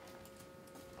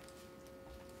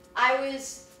I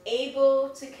was able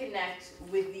to connect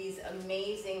with these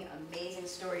amazing, amazing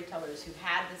storytellers who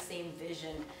had the same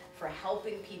vision for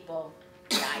helping people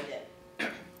guide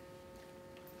it.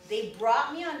 They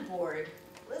brought me on board.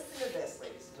 Listen to this,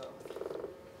 ladies and gentlemen.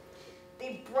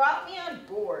 They brought me on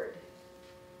board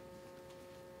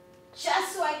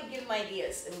just so I could give them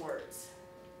ideas in words.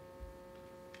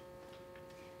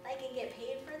 I can get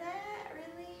paid for that,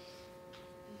 really?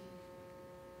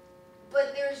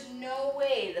 But there's no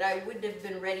way that I wouldn't have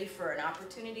been ready for an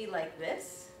opportunity like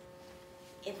this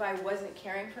if I wasn't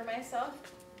caring for myself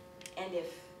and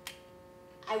if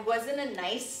I wasn't a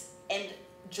nice and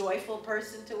joyful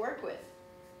person to work with.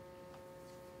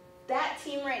 That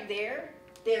team right there,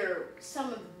 they're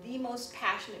some of the most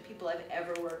passionate people I've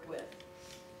ever worked with.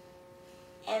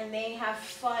 And they have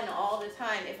fun all the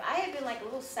time. If I had been like a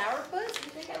little sourpuss,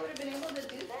 you think I would have been able to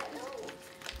do that? No.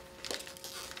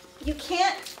 You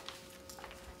can't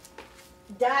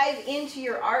dive into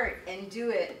your art and do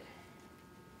it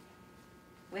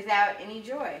without any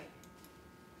joy.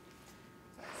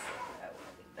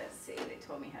 Let's see, they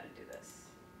told me how to do this.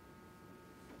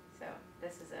 So,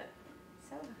 this is it.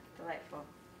 So delightful.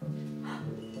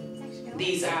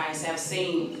 These eyes have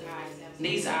seen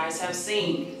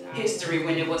history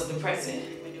when it was the present,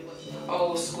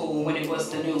 old school when it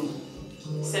was the new,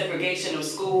 segregation of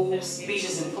schools,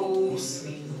 beaches and pools,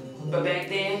 but back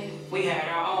then we had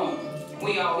our own.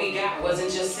 All we got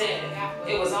wasn't just said,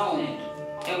 it was owned,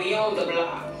 and we owned the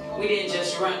block. We didn't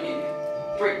just run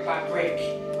it, brick by brick.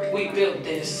 We built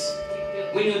this.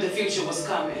 We knew the future was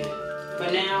coming,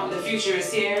 but now the future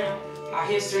is here. Our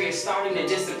history is starting to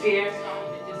disappear.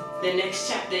 The next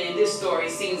chapter in this story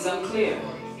seems unclear.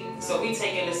 So we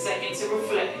taking a second to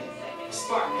reflect.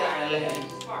 Spark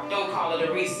dialect. Don't call it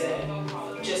a reset.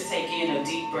 Just take in a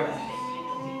deep breath.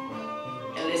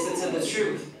 And listen to the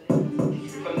truth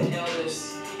from the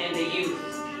elders and the youth.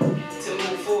 To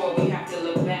move forward, we have to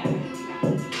look back.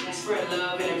 Spread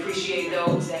love and appreciate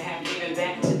those that have given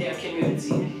back to their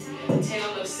community. A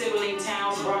tale of sibling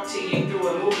towns brought to you through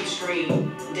a movie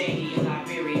screen. Danny in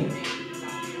Liberia.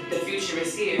 The future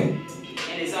is here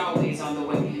and is always on the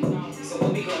way. So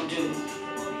what we gonna do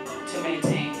to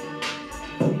maintain?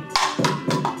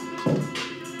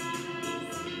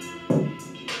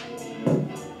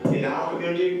 In our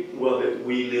community, whether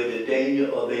we lived in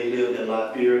Dania or they lived in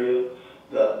Liberia,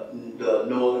 the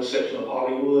northern section of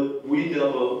Hollywood, we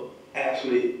never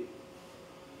actually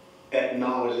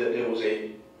acknowledged that there was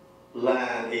a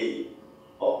line, a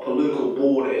political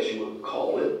border, as you would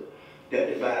call it, that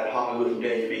divided Hollywood from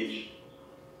Dania Beach.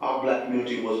 Our black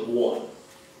community was one.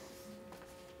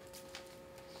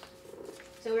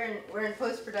 So we're in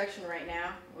post-production right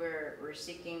now. We're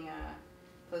seeking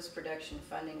post-production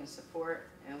funding and support,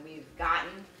 and we've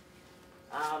gotten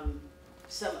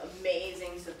some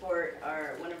amazing support.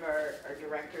 One of our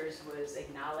directors was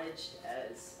acknowledged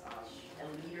as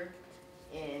a leader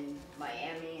in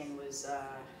Miami and was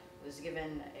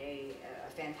given a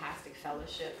fantastic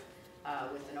fellowship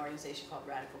with an organization called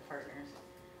Radical Partners.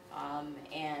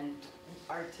 And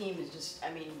our team is just,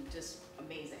 I mean, just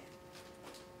amazing.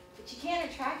 But you can't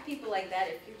attract people like that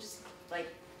if you're just like,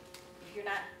 if you're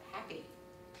not happy.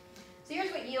 So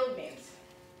here's what yield means.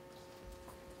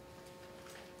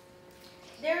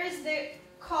 There is the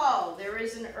call, there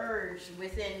is an urge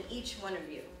within each one of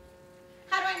you.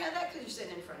 How do I know that? Because you're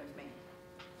sitting in front of me.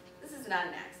 This is not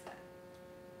an accident.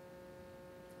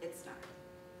 It's not.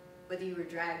 Whether you were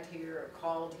dragged here or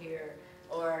called here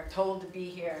or told to be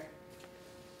here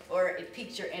or it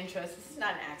piqued your interest, this is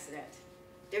not an accident.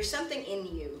 There's something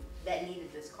in you that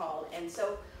needed this call. And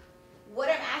so what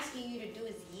I'm asking you to do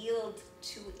is yield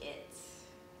to it.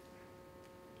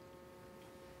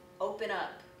 Open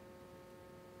up.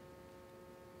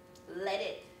 Let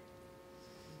it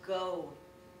go.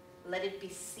 Let it be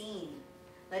seen.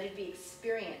 Let it be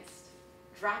experienced.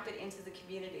 Drop it into the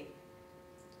community.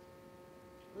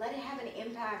 Let it have an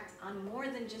impact on more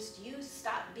than just you.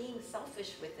 Stop being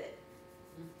selfish with it.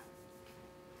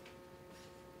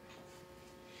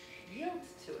 Yield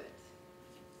to it.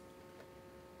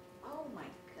 Oh my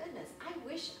goodness. I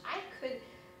wish I could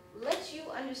let you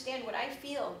understand what I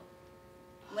feel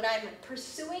when I'm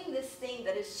pursuing this thing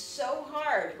that is so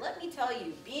hard. Let me tell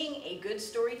you, being a good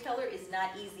storyteller is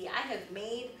not easy. I have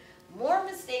made more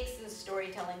mistakes in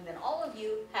storytelling than all of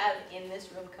you have in this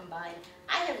room combined.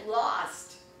 I have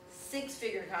lost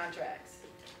 6-figure contracts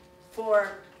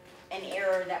for an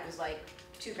error that was like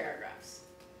 2 paragraphs.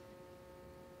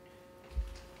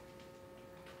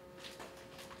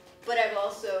 But I've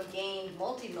also gained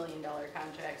multi-million-dollar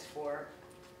contracts for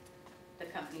the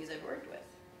companies I've worked with.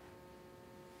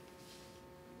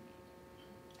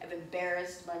 I've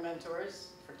embarrassed my mentors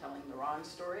for telling the wrong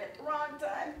story at the wrong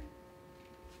time.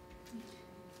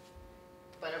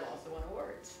 But I've also won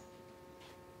awards.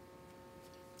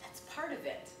 That's part of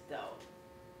it, though.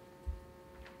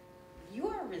 You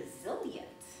are resilient.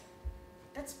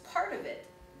 That's part of it,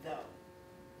 though.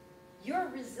 You're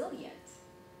resilient.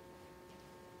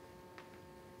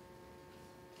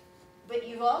 But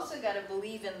you've also got to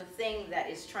believe in the thing that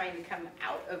is trying to come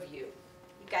out of you.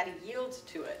 You've got to yield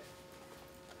to it.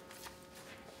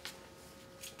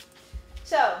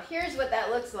 So here's what that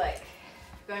looks like.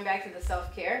 Going back to the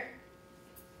self-care.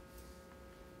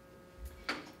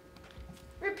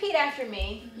 Repeat after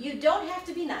me. You don't have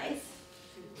to be nice.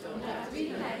 You don't have to be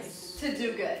nice. To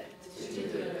do good. To do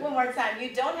good. One more time.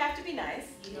 You don't have to be nice.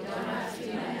 You don't have to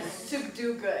be nice. To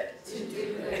do good. To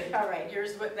do good. All right,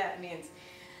 here's what that means.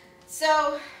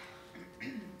 So,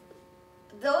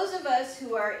 those of us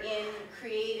who are in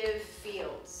creative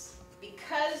fields,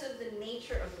 because of the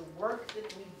nature of the work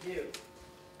that we do,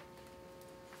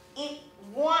 it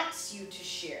wants you to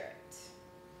share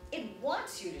it. It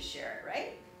wants you to share it,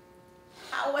 right?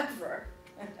 However,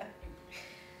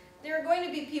 there are going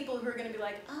to be people who are going to be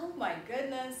like, oh my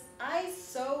goodness, I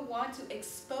so want to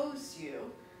expose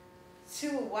you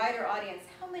to a wider audience.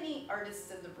 How many artists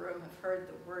in the room have heard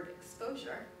the word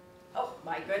exposure? Oh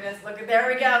my goodness, look at, there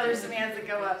we go, there's some hands that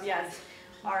go up, yes.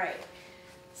 All right,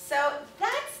 so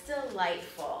that's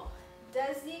delightful.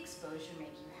 Does the exposure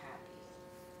make you happy?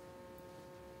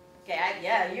 Okay,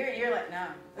 yeah, you're like, no.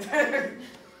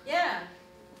 Yeah.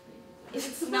 If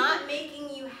it's not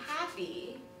making you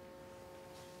happy,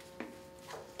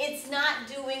 it's not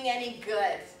doing any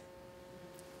good.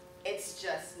 It's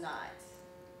just not.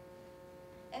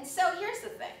 And so here's the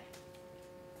thing.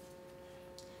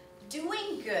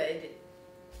 Doing good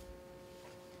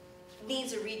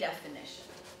needs a redefinition.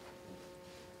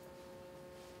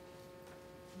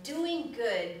 Doing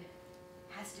good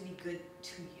has to be good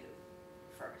to you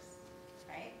first,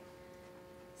 right?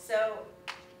 So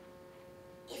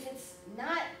if it's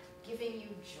not giving you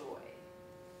joy,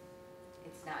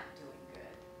 it's not doing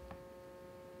good.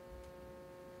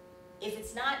 If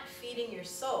it's not feeding your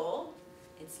soul,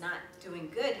 it's not doing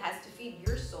good. It has to feed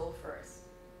your soul first.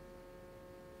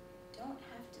 Don't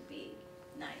have to be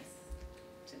nice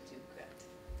to do good.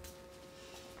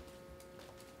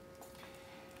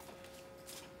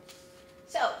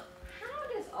 So, how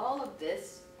does all of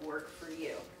this work for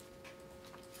you?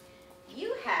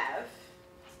 You have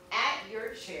at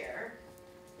your chair,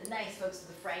 the nice folks at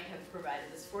the Frank have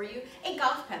provided this for you, a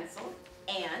golf pencil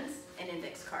and an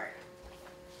index card.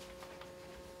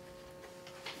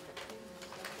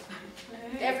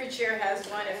 Every chair has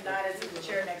one, if not, it's in the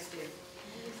chair next to you.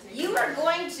 You are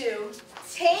going to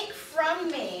take from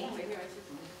me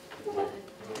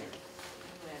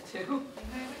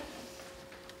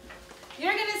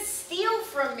you're going to steal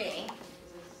from me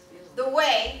the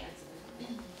way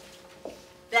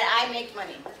that I make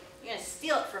money. You're going to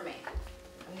steal it from me.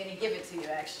 I'm going to give it to you,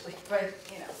 actually, but,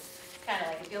 you know, kind of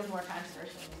like it feels more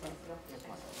controversial.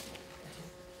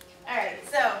 All right,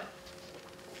 so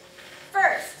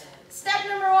first, step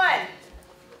number 1.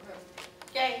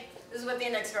 Okay, this is what the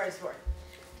index card is for.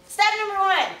 Step number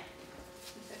 1.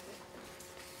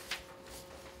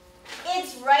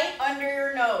 It's right under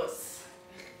your nose.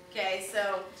 Okay,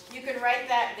 so you can write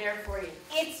that there for you.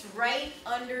 It's right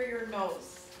under your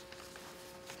nose.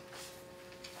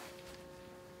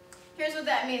 Here's what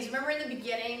that means. Remember in the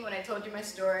beginning when I told you my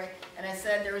story and I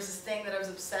said there was this thing that I was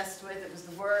obsessed with, it was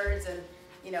the words, and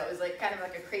you know, it was like kind of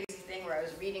like a crazy thing where I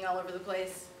was reading all over the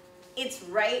place? It's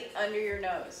right under your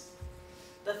nose.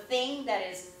 The thing that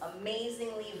is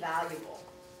amazingly valuable.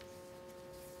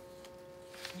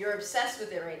 You're obsessed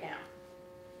with it right now.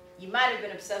 You might have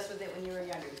been obsessed with it when you were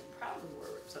younger. You probably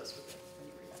were obsessed with it when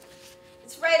you were younger.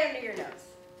 It's right under your nose.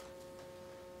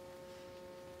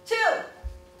 2,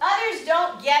 others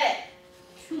don't get it.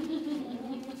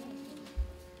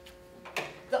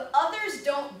 The others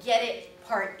don't get it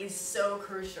part is so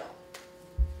crucial.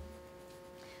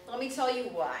 Let me tell you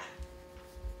why.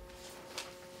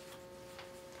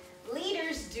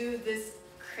 Leaders do this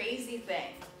crazy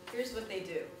thing. Here's what they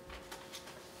do.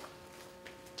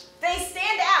 They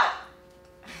stand out.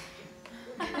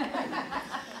 I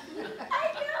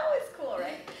know, it's cool,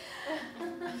 right?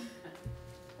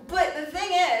 But the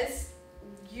thing is,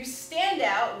 you stand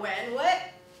out when what?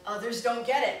 Others don't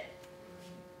get it.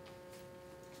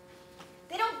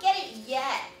 They don't get it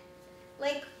yet.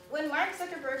 Like, when Mark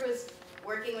Zuckerberg was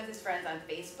working with his friends on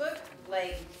Facebook,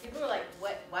 like, people were like,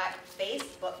 what,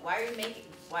 Facebook? Why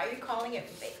are you calling it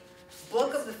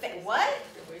book of the what?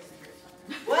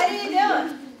 What are you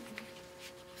doing?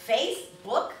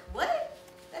 Facebook? What?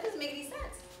 That doesn't make any sense.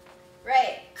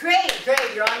 Right, great,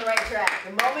 you're on the right track.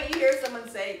 The moment you hear someone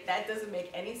say, that doesn't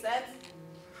make any sense,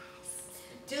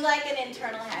 do like an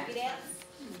internal happy dance,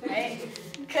 right?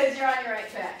 Because you're on your right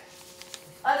track.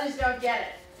 Others don't get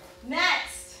it.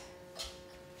 Next.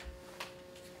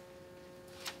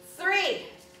 3,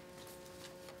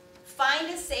 find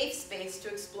a safe space to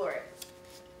explore it.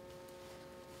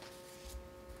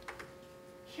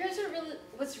 Here's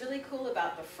what's really cool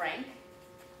about the Frank.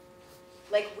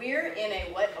 Like, we're in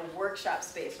a workshop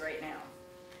space right now.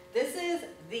 This is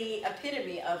the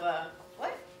epitome of a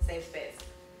what? Safe space.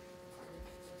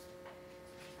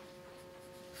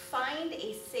 Find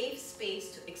a safe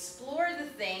space to explore the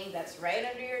thing that's right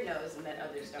under your nose and that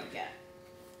others don't get.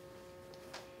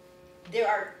 There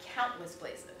are countless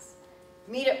places.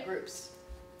 Meetup groups.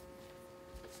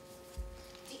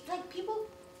 Like, people,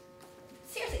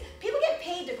 seriously, people get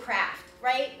paid to craft,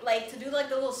 right? Like, to do like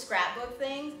the little scrapbook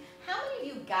things. How many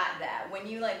of you got that when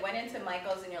you like went into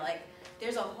Michael's and you're like,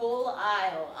 there's a whole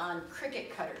aisle on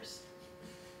cricket cutters?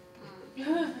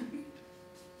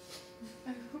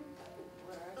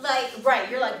 Like, right,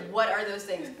 you're like, what are those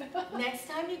things? Next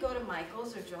time you go to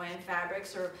Michael's or Joann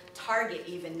Fabrics or Target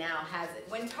even now has it.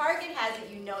 When Target has it,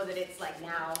 you know that it's like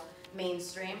now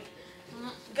mainstream.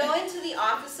 Go into the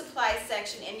office supplies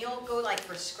section and you'll go like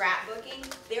for scrapbooking.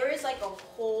 There is like a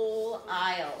whole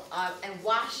aisle and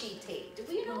washi tape. Do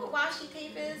we know what washi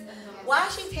tape is?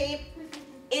 Washi tape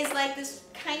is like this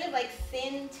kind of like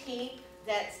thin tape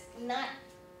that's not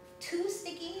too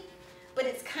sticky, but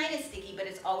it's kind of sticky, but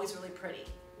it's always really pretty,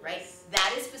 right?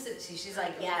 That is specific. She's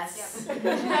like, yes.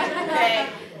 Okay.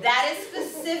 That is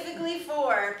specifically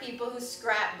for people who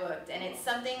scrapbooked, and it's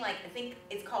something like, I think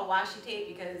it's called washi tape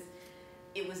because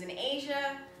it was in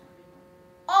Asia.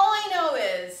 All I know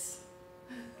is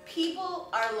people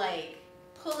are like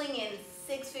pulling in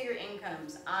 6-figure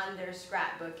incomes on their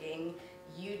scrapbooking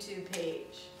YouTube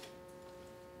page.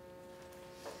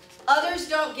 Others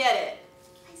don't get it.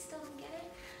 I still don't get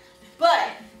it.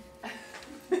 But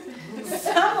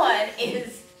someone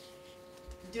is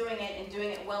doing it and doing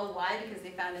it well. Why? Because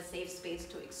they found a safe space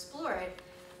to explore it.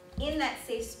 In that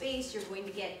safe space, you're going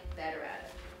to get better at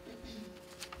it.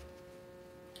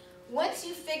 Once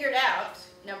you've figured out,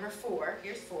 number 4,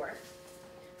 here's 4,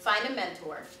 find a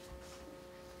mentor.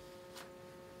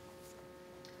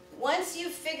 Once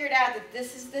you've figured out that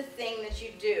this is the thing that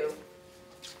you do,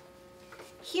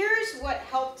 here's what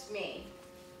helped me.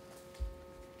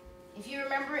 If you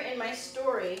remember in my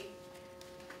story,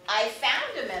 I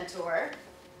found a mentor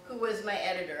who was my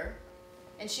editor,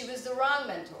 and she was the wrong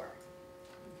mentor.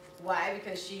 Why?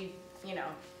 Because she, you know,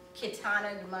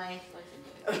 katanaed my,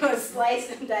 slice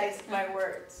and diced my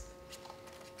words.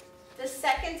 The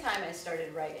second time I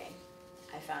started writing,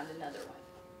 I found another one.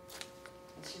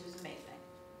 And she was amazing.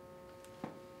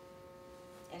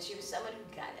 And she was someone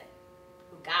who got it,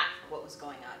 who got what was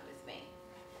going on with me.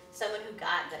 Someone who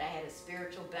got that I had a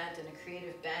spiritual bent and a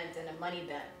creative bent and a money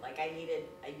bent. Like I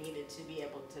needed to be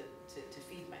able to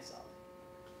feed myself.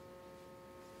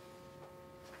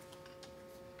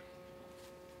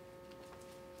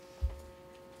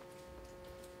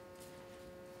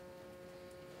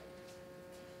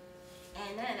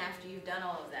 And then after you've done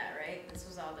all of that, right, this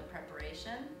was all the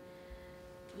preparation,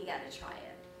 you gotta try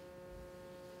it.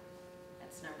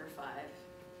 That's number 5.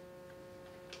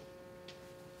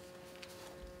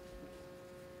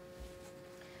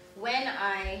 When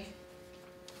I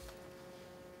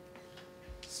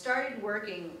started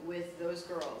working with those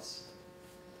girls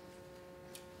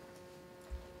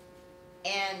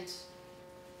and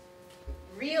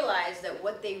realized that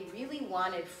what they really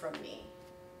wanted from me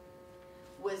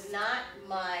was not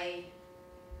my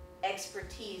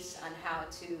expertise on how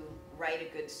to write a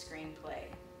good screenplay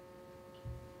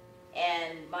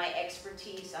and my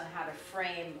expertise on how to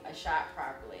frame a shot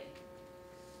properly.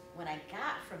 When I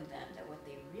got from them that what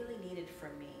they really needed from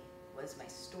me was my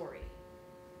story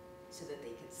so that they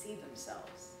could see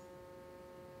themselves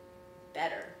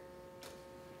better,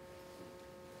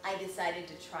 I decided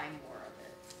to try more of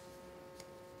it.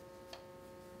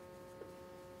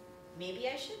 Maybe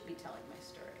I should be telling my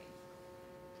story.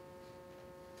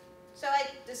 So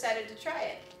I decided to try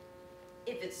it.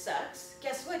 If it sucks,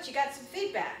 guess what? You got some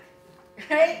feedback,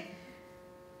 right?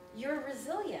 You're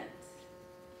resilient.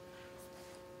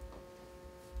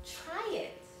 Try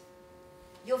it.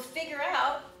 You'll figure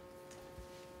out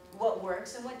what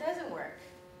works and what doesn't work.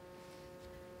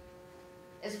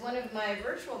 As one of my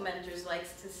virtual mentors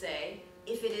likes to say,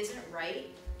 if it isn't right,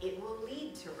 it will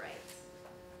lead to right.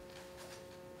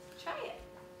 Try it.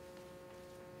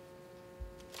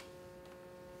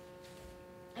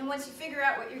 And once you figure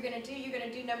out what you're going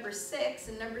to do number 6,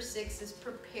 and number 6 is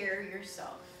prepare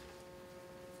yourself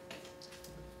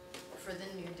for the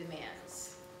new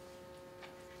demands.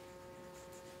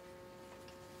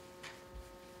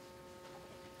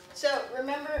 So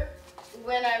remember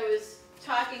when I was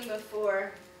talking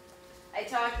before, I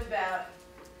talked about,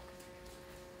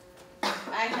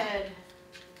 I had,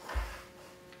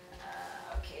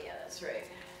 okay, yeah, that's right.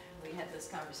 We had this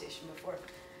conversation before.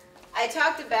 I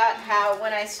talked about how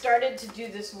when I started to do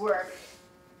this work,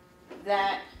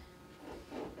 that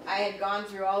I had gone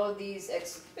through all of these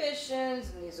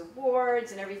exhibitions and these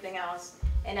awards and everything else,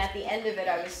 and at the end of it,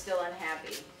 I was still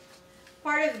unhappy.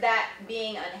 Part of that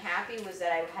being unhappy was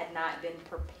that I had not been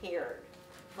prepared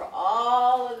for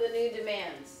all of the new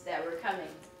demands that were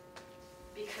coming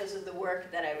because of the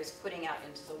work that I was putting out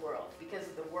into the world, because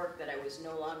of the work that I was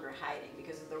no longer hiding,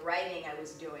 because of the writing I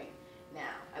was doing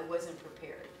now. I wasn't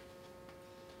prepared.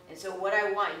 And so what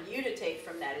I want you to take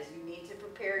from that is you need to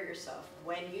prepare yourself.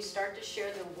 When you start to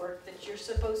share the work that you're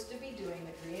supposed to be doing,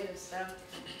 the creative stuff,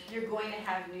 you're going to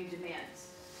have new demands.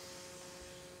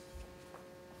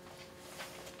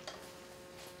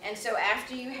 And so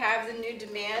after you have the new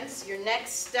demands, your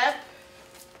next step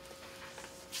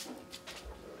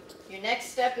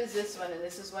is this one, and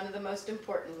this is one of the most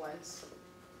important ones.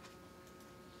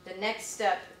 The next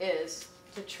step is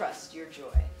to trust your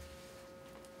joy.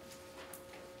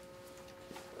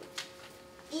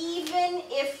 Even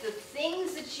if the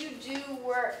things that you do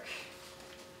work,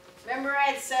 remember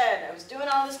I had said I was doing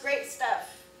all this great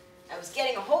stuff, I was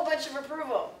getting a whole bunch of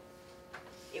approval,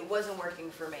 it wasn't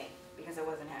working for me because I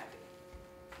wasn't happy.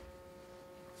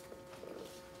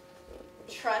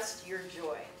 Trust your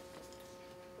joy.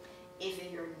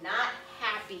 If you're not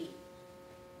happy,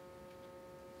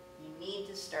 you need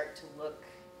to start to look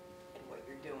at what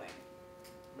you're doing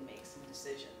and make some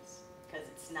decisions because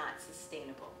it's not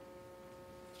sustainable.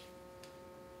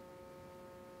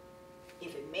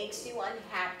 If it makes you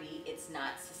unhappy, it's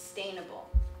not sustainable.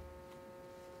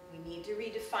 We need to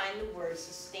redefine the word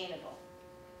sustainable.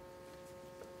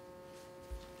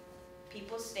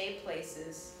 People stay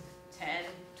places 10,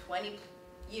 20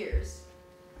 years,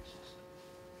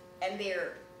 and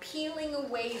they're peeling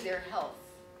away their health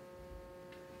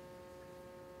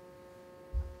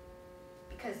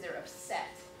because they're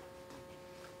upset,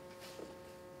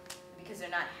 because they're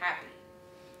not happy.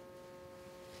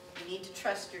 You need to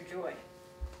trust your joy.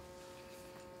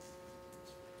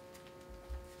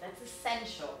 That's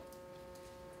essential.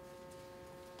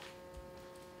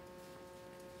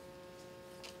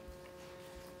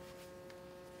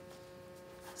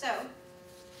 So,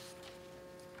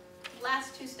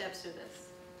 last 2 steps are this.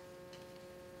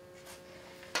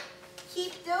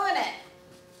 Keep doing it.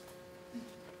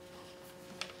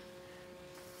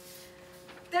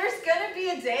 There's going to be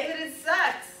a day that it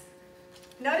sucks.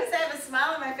 Notice I have a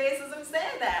smile on my face as I'm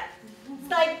saying that. It's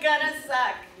like gonna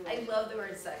suck. I love the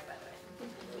word suck, by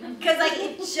the way. Because like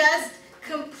it just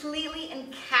completely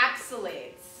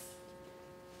encapsulates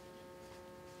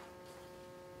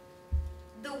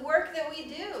the work that we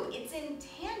do. It's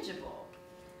intangible.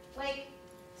 Like,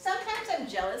 Sometimes I'm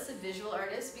jealous of visual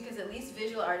artists because at least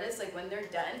visual artists, like when they're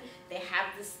done, they have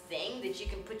this thing that you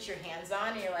can put your hands on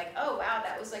and you're like, oh wow,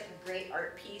 that was like a great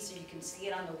art piece, or you can see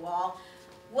it on the wall.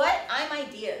 What? I'm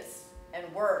ideas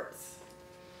and words.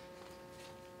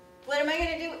 What am I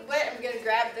gonna do? What? I'm gonna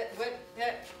grab the, what?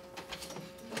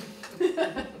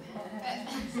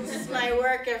 This is my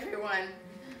work, everyone.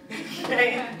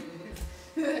 Okay?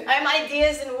 I'm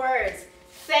ideas and words.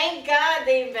 Thank God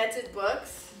they invented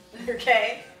books,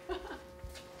 okay?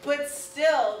 But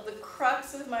still, the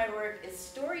crux of my work is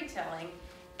storytelling,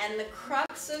 and the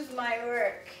crux of my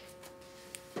work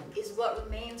is what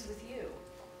remains with you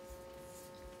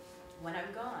when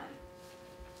I'm gone.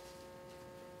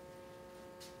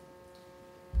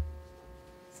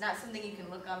 It's not something you can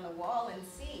look on the wall and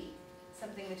see. It's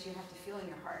something that you have to feel in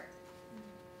your heart.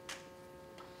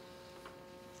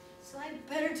 So I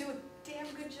better do a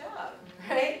damn good job,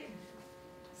 right?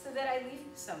 So that I leave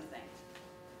something.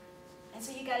 And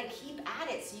so you gotta keep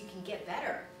at it so you can get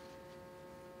better.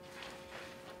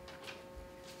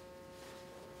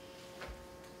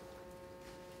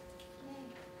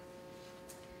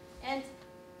 And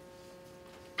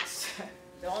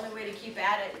the only way to keep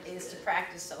at it is to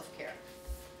practice self-care.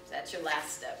 That's your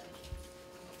last step.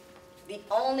 The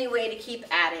only way to keep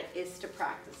at it is to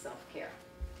practice self-care.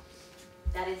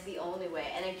 That is the only way.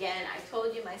 And again, I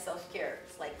told you my self-care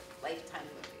is like Lifetime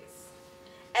movies.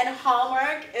 And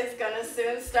Hallmark is gonna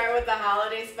soon start with the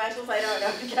holiday specials. I don't know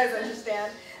if you guys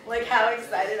understand like how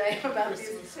excited I am about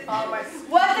these Hallmark.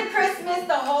 What the Christmas,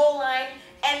 the whole line.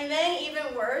 And then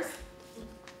even worse,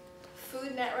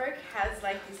 Food Network has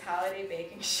like these holiday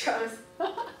baking shows.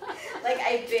 Like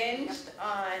I binged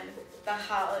on the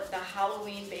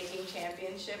Halloween Baking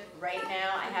Championship right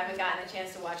now. I haven't gotten a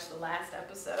chance to watch the last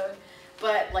episode.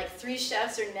 But like 3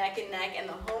 chefs are neck and neck, and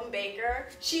the home baker,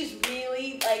 she's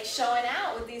really like showing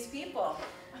out with these people.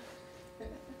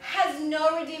 Has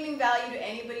no redeeming value to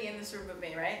anybody in this room but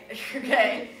me, right?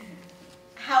 Okay?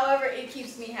 However, it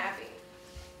keeps me happy.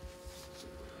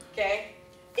 Okay?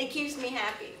 It keeps me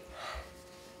happy.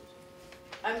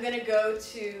 I'm gonna go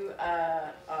to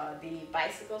the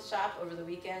bicycle shop over the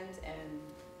weekend and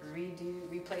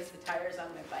replace the tires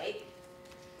on my bike.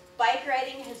 Bike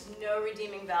riding has no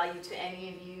redeeming value to any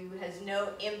of you, has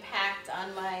no impact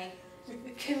on my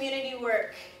community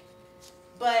work,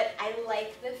 but I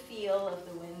like the feel of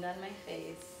the wind on my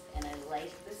face, and I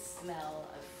like the smell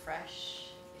of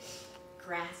fresh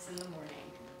grass in the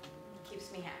morning. It keeps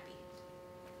me happy,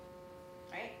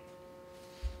 right?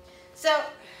 So,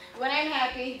 when I'm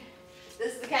happy,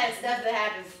 this is the kind of stuff that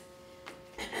happens.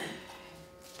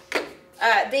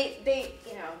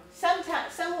 You know,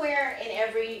 somewhere in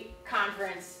every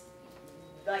conference,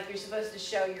 like you're supposed to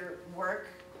show your work.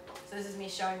 So this is me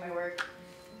showing my work.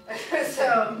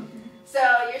 so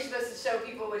you're supposed to show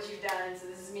people what you've done. So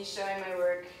this is me showing my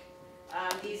work.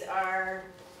 These are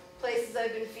places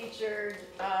I've been featured,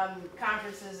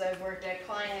 conferences I've worked at,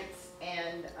 clients,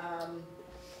 and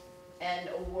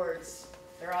awards.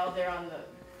 They're all there on the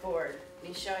board.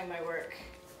 Me showing my work.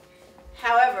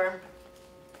 However,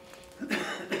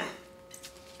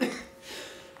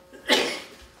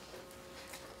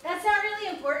 that's not really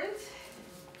important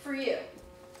for you.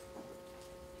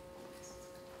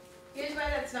 Here's why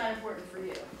that's not important for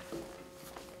you.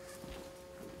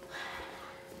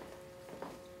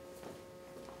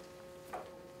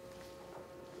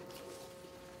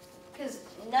 Because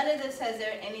none of this has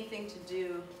anything to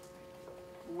do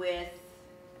with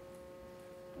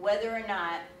whether or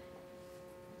not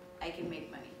I can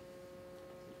make money.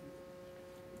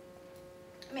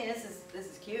 I mean, this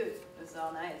is cute. This is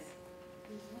all nice.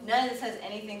 None of this has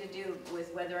anything to do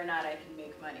with whether or not I can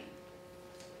make money.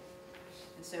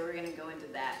 And so we're going to go into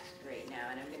that right now,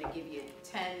 and I'm going to give you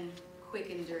 10 quick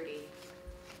and dirty,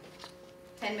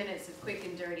 10 minutes of quick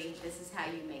and dirty. This is how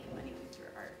you make money with your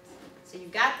art. So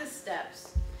you've got the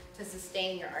steps to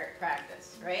sustain your art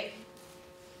practice, right?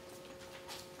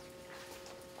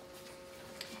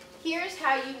 Here's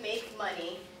how you make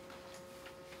money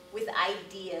with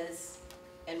ideas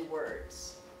and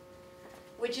words,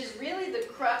 which is really the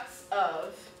crux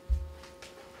of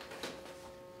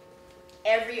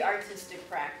every artistic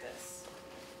practice.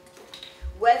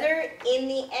 Whether in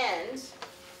the end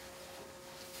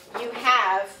you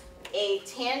have a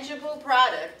tangible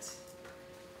product,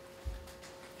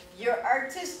 your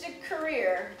artistic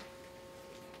career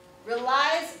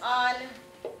relies on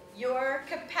your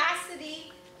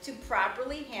capacity to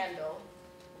properly handle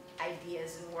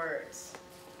ideas and words.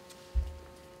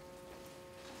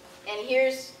 And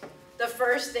here's the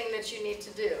first thing that you need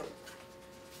to do.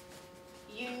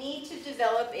 You need to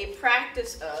develop a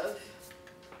practice of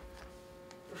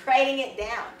writing it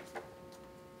down.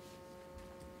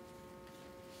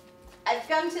 I've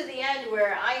come to the end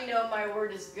where I know my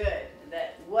word is good,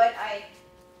 that what I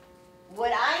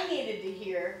needed to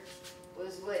hear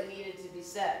was what needed to be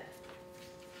said.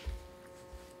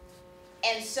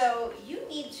 And so you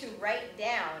need to write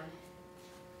down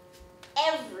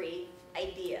every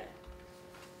idea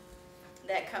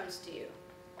that comes to you.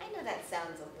 I know that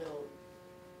sounds a little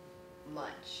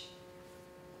much.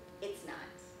 It's not.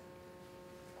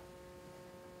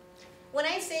 When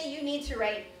I say you need to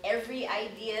write every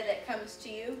idea that comes to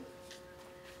you,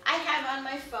 I have on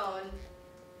my phone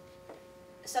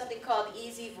something called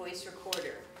Easy Voice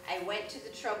Recorder. I went to the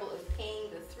trouble of paying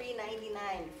the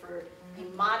 $3.99 for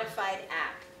a modified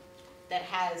app that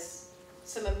has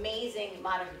some amazing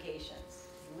modifications.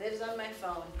 It lives on my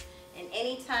phone, and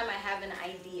anytime I have an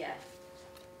idea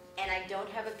and I don't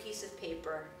have a piece of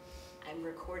paper, I'm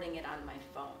recording it on my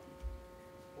phone.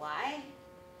 Why?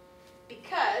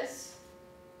 Because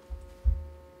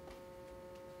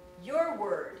your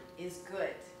word is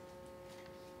good.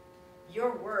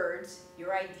 Your words,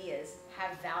 your ideas,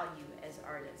 have value as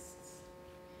artists.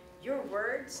 Your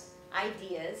words,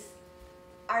 ideas,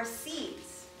 are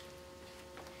seeds.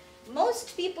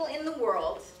 Most people in the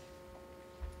world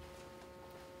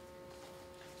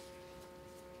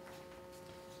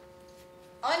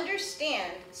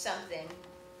understand something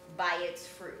by its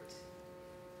fruit.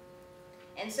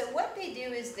 And so what they do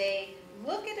is they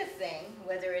look at a thing,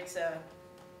 whether it's a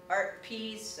art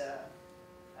piece, a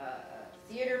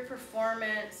theater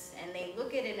performance, and they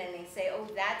look at it and they say, oh,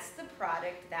 that's the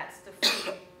product, that's the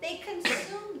fruit. They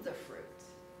consume the fruit,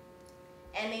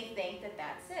 and they think that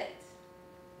that's it.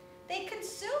 They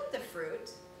consume the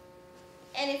fruit,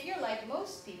 and if you're like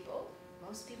most people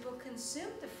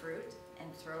consume the fruit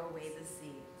and throw away the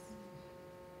seeds.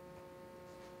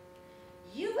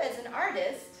 You as an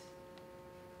artist,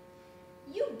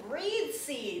 you breathe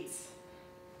seeds.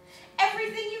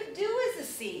 Everything you do is a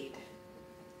seed.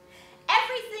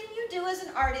 Everything you do as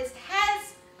an artist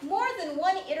has more than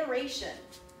one iteration.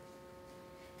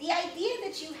 The idea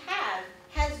that you have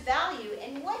has value,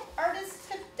 and what artists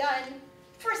have done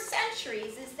for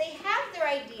centuries is they have their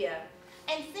idea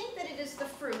and think that it is the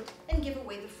fruit and give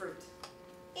away the fruit.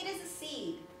 It is a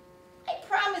seed. I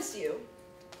promise you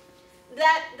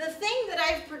that the thing that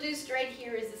I've produced right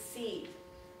here is a seed.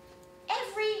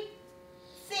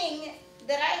 Everything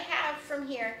that I have from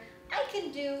here, I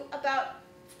can do about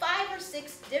 5 or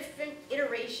 6 different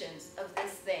iterations of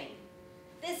this thing.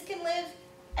 This can live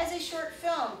as a short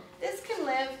film. This can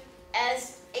live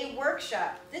as a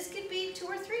workshop. This could be 2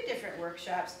 or 3 different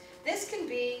workshops. This can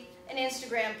be an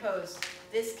Instagram post.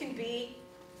 This can be,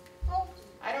 oh,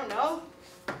 I don't know,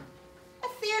 a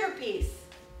theater piece.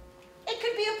 It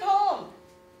could be a poem.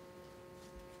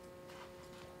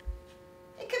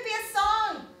 It could be a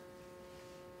song.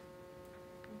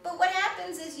 But what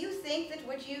happens is you think that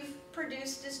what you've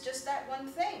produced is just that one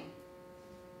thing.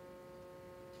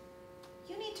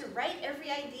 You need to write every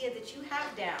idea that you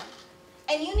have down,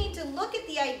 and you need to look at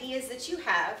the ideas that you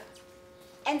have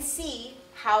and see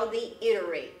how they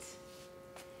iterate.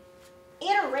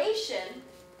 Iteration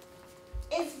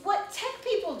is what tech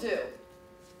people do.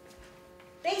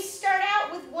 They start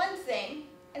out with one thing,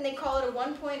 and they call it a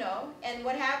 1.0, and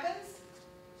what happens?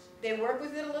 They work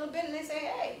with it a little bit, and they say,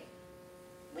 hey,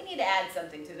 we need to add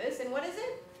something to this, and what is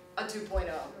it? A 2.0.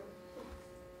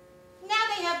 Now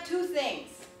they have 2 things.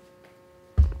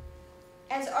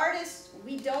 As artists,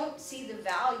 we don't see the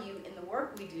value in the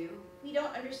work we do. We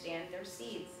don't understand their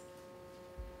seeds.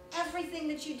 Everything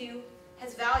that you do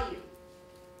has value.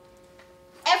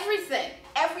 Everything,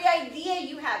 every idea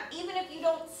you have, even if you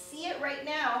don't see it right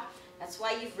now, that's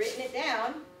why you've written it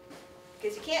down,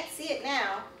 because you can't see it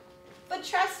now. But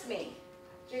trust me,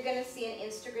 you're going to see an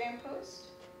Instagram post.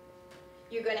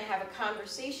 You're going to have a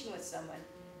conversation with someone.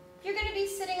 You're going to be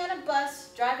sitting on a bus,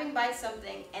 driving by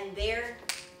something, and there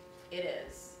it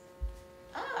is.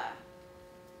 Ah,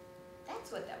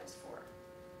 that's what that was for.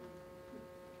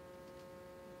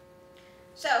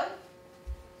 So,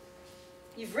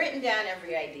 you've written down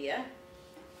every idea.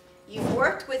 You've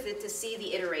worked with it to see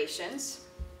the iterations.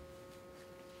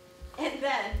 And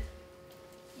then,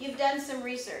 you've done some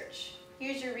research.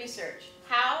 Here's your research.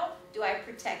 How do I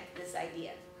protect this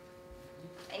idea?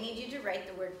 I need you to write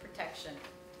the word protection.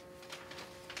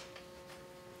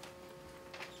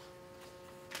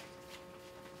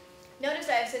 Notice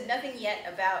I have said nothing yet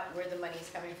about where the money is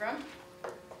coming from,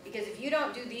 because if you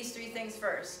don't do these 3 things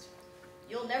first,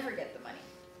 you'll never get the money.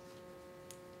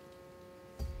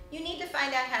 You need to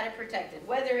find out how to protect it,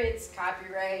 whether it's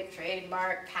copyright,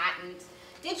 trademark, patent.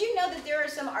 Did you know that there are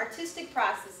some artistic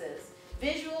processes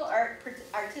visual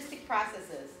artistic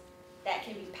processes that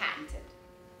can be patented.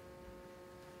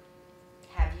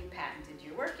 Have you patented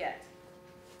your work yet?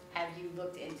 Have you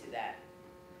looked into that?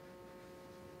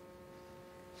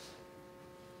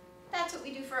 That's what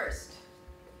we do first.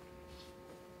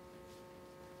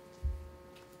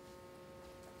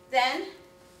 Then,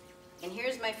 and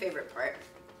here's my favorite part,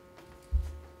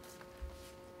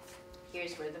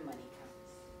 here's where the money comes.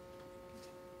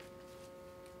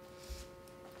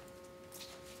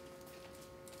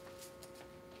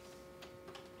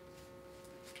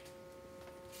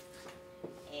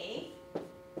 A,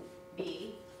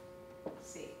 B,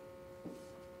 C.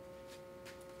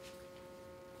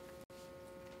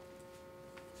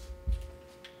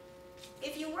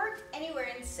 If you work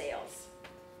anywhere in sales,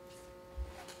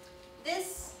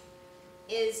 this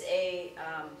is a,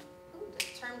 ooh, the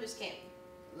term just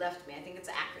left me, I think it's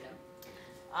an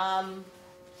acronym.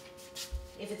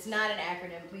 If it's not an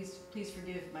acronym, please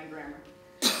forgive my grammar.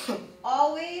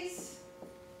 Always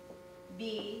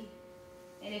be,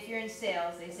 and if you're in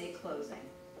sales, they say closing.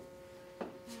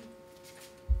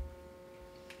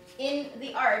 In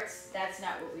the arts, that's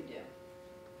not what we do.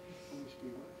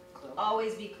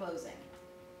 Always be closing.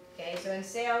 Okay, so in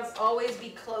sales, always be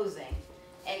closing.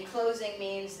 And closing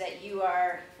means that you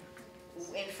are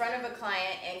in front of a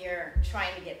client and you're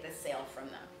trying to get the sale from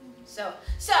them. So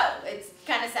it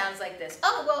kind of sounds like this.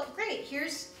 Oh, well, great,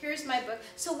 here's my book.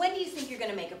 So when do you think you're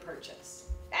going to make a purchase?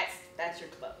 That's your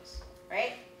close,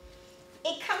 right?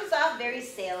 It comes off very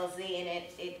salesy, and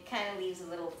it kind of leaves a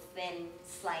little thin,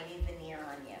 slimy veneer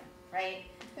on you, right?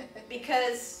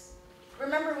 Because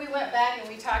remember, we went back and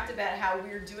we talked about how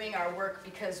we're doing our work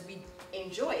because we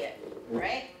enjoy it,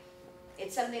 right?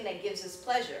 It's something that gives us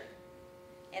pleasure.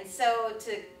 And so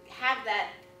to have that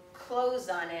close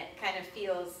on it kind of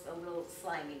feels a little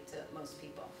slimy to most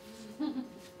people.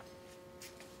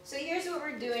 So here's what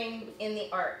we're doing in the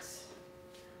arts.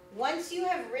 Once you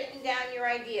have written down your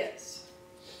ideas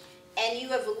and you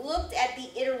have looked at the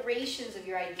iterations of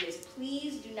your ideas,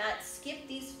 please do not skip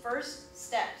these first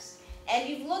steps. And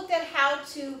you've looked at how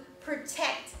to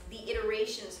protect the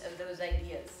iterations of those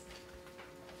ideas.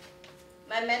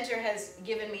 My mentor has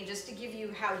given me, just to give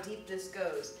you how deep this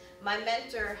goes, my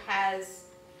mentor has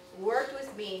worked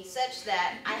with me such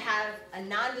that I have a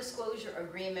non-disclosure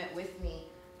agreement with me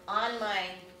on my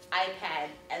iPad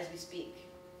as we speak.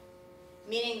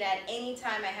 Meaning that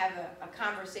anytime I have a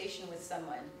conversation with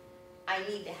someone, I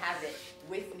need to have it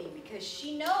with me because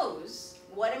she knows,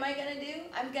 what am I going to do?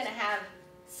 I'm going to have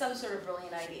some sort of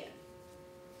brilliant idea.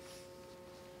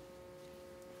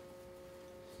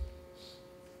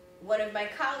 One of my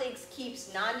colleagues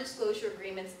keeps non-disclosure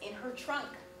agreements in her trunk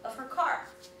of her car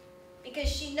because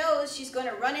she knows she's going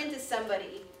to run into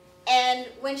somebody, and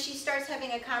when she starts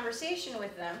having a conversation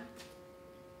with them,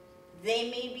 they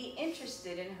may be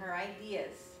interested in her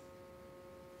ideas.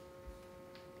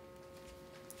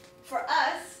 For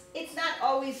us, it's not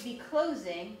always be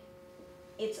closing,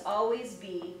 it's always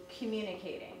be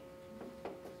communicating.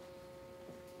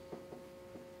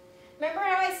 Remember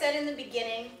how I said in the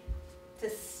beginning to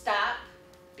stop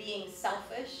being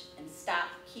selfish and stop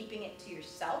keeping it to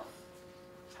yourself?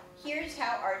 Here's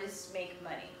how artists make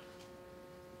money.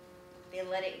 They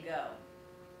let it go.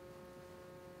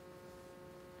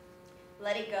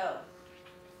 Let it go.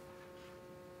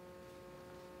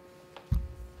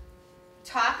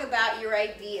 Talk about your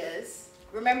ideas.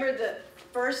 Remember the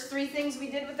first 3 things we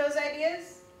did with those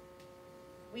ideas?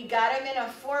 We got them in a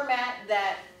format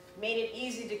that made it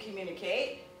easy to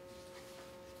communicate.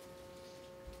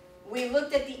 We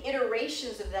looked at the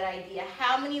iterations of that idea.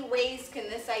 How many ways can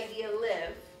this idea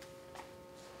live?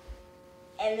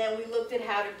 And then we looked at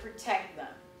how to protect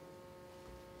them.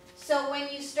 So when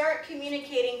you start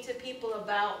communicating to people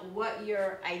about what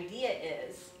your idea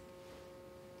is,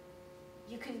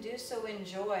 you can do so in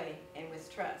joy and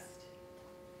with trust.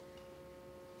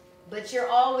 But you're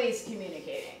always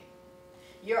communicating.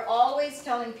 You're always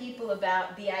telling people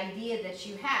about the idea that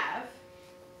you have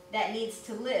that needs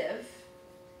to live,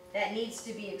 that needs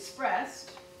to be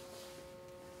expressed.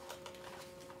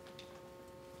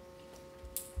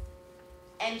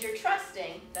 And you're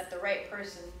trusting that the right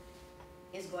person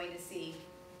is going to see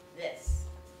this,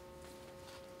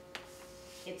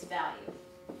 its value.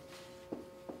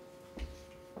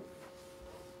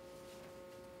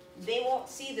 They won't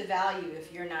see the value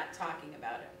if you're not talking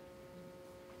about it.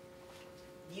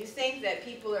 You think that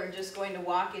people are just going to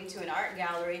walk into an art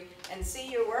gallery and see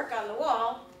your work on the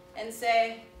wall and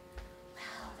say,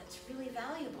 wow, that's really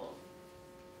valuable.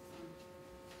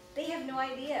 They have no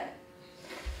idea.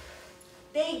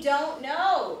 They don't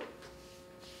know.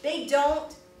 They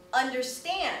don't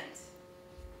understand.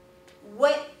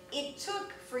 what it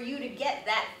took for you to get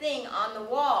that thing on the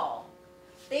wall.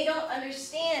 They don't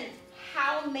understand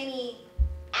how many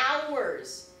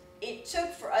hours it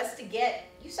took for us to get,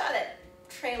 you saw that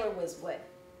trailer was what,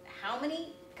 how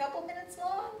many, couple minutes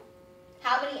long?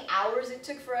 How many hours it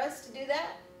took for us to do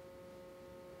that?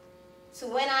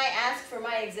 So when I ask for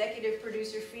my executive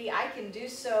producer fee, I can do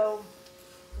so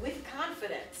with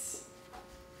confidence.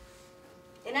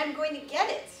 And I'm going to get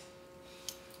it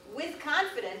with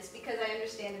confidence because I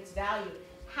understand its value.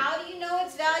 How do you know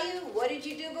its value? What did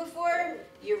you do before?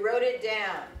 You wrote it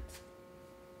down.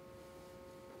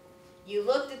 You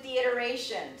looked at the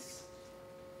iterations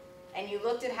and you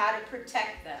looked at how to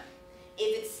protect them.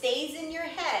 If it stays in your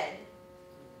head,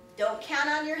 don't count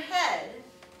on your head,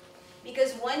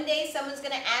 because one day someone's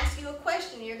going to ask you a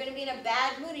question and you're going to be in a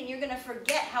bad mood and you're going to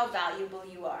forget how valuable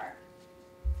you are.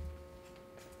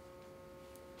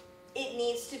 It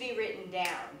needs to be written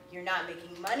down. You're not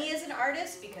making money as an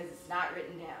artist because it's not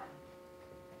written down.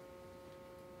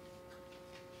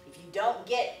 If you don't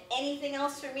get anything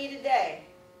else from me today,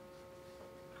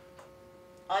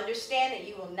 understand that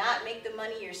you will not make the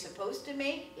money you're supposed to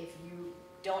make if you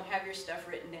don't have your stuff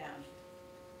written down.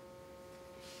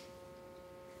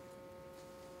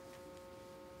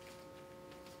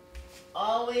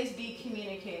 Always be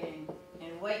communicating,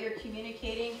 and what you're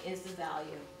communicating is the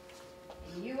value.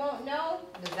 And you won't know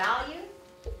the value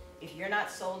if you're not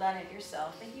sold on it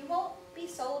yourself, and you won't be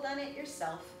sold on it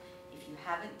yourself if you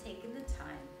haven't taken the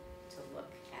time to look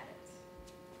at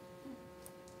it.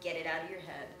 Get it out of your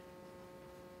head.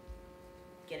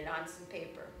 Get it on some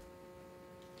paper.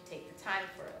 Take the time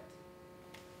for it.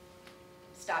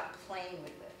 Stop playing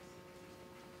with it.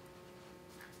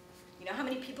 You know how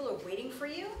many people are waiting for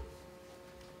you?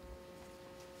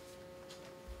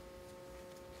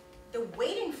 They're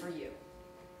waiting for you.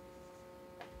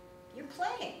 You're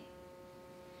playing.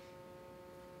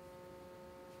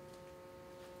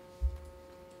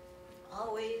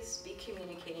 Always be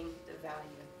communicating the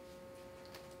value.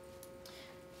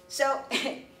 So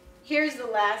here's the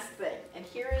last thing, and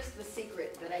here is the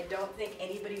secret that I don't think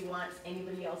anybody wants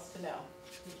anybody else to know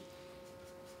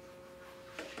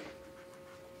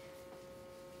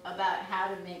about how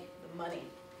to make the money.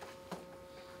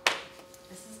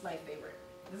 This is my favorite.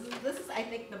 This is I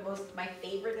think my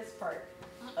favoriteest part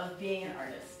of being an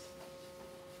artist.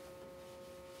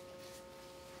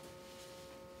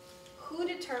 Who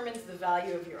determines the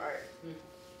value of your art?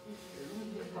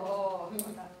 Oh.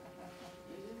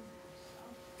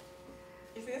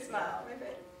 You see a smile on my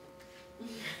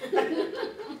face?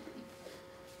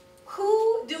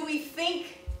 Who do we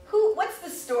think, what's the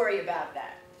story about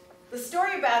that? The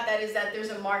story about that is that there's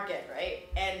a market, right?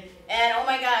 And oh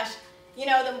my gosh, you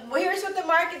know, here's what the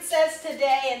market says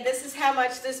today, and this is how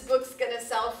much this book's going to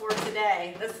sell for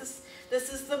today. This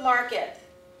is the market,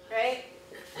 right?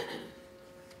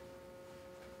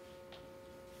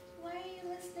 Why are you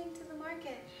listening to the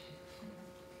market?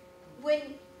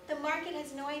 When the market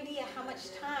has no idea how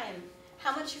much time,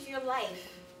 how much of your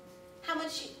life, how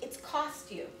much it's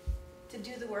cost you to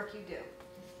do the work you do.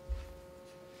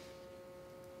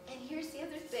 And here's the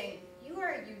other thing. You are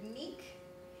a unique,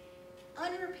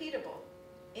 unrepeatable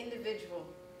individual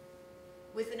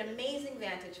with an amazing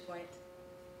vantage point.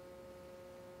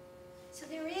 So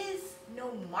there is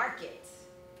no market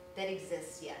that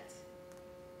exists yet.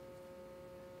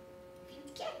 If you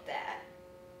get that,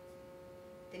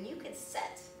 then you can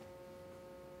set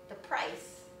the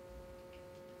price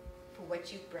for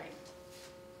what you bring.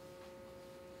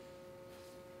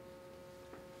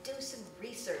 Do some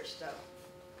research though.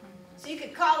 So you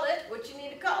could call it what you need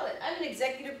to call it. I'm an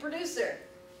executive producer.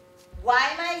 Why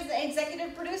am I an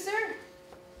executive producer?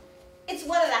 It's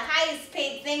one of the highest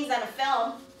paid things on a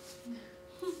film.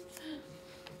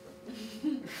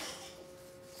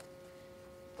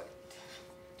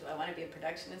 Do I want to be a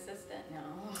production assistant? No.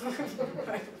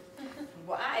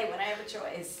 Why when I have a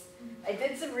choice? I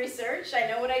did some research. I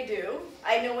know what I do.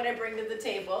 I know what I bring to the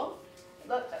table.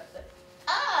 Look.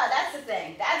 Ah, that's the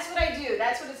thing. That's what I do.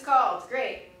 That's what it's called.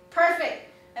 Great. Perfect.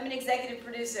 I'm an executive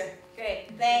producer.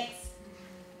 Great. Thanks.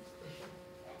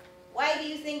 Why do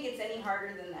you think it's any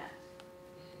harder than that?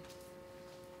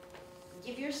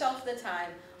 Give yourself the time.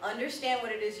 Understand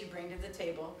what it is you bring to the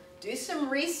table. Do some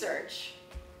research.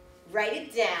 Write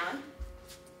it down.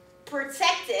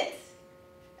 Protect it.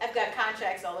 I've got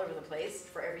contracts all over the place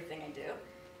for everything I do.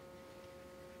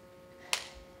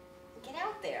 Get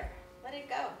out there. Let it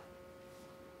go.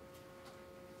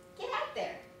 Get out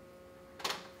there.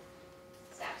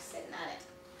 Stop sitting on it.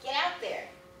 Get out there.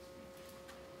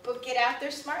 But get out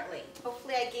there smartly.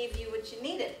 Hopefully I gave you what you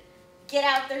needed. Get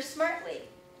out there smartly.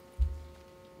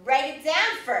 Write it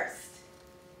down first.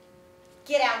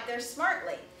 Get out there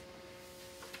smartly.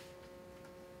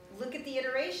 Look at the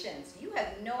iterations. You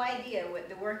have no idea what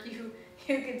the work you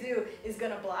could do is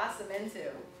going to blossom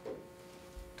into.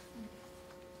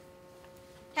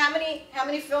 How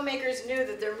many filmmakers knew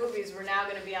that their movies were now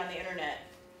going to be on the internet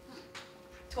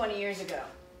 20 years ago?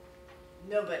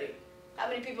 Nobody. How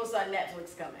many people saw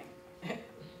Netflix coming?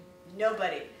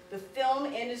 Nobody. The film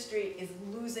industry is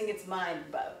losing its mind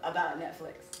about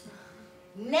Netflix.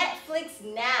 Netflix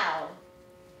now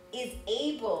is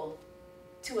able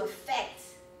to affect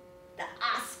the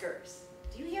Oscars.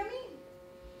 Do you hear me?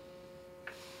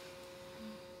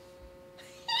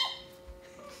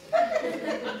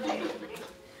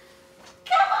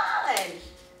 Come on!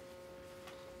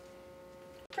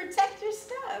 Protect your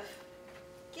stuff.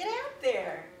 Get out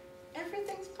there.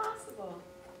 Everything's possible.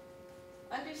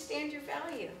 Understand your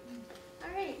value.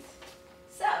 All right.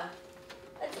 So,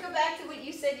 let's go back to what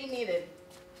you said you needed.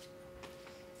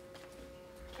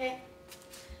 Okay.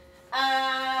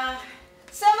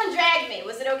 Someone dragged me.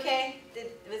 Was it okay?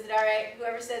 Was it all right?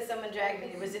 Whoever said someone dragged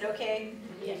me, was it okay?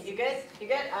 Yes. You good? You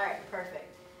good? All right. Perfect.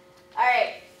 All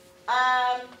right.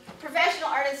 Professional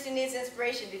artist who needs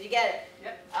inspiration. Did you get it?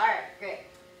 Yep. All right. Great.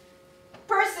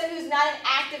 Person who's not an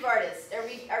active artist. Are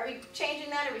we changing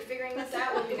that? Are we figuring this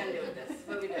out? What are we gonna do with this?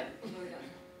 What are we doing?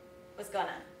 What's going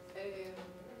on?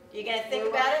 You gonna think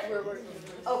about it? We're working.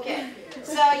 Okay.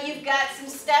 So you've got some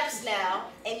steps now,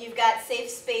 and you've got safe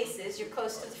spaces. You're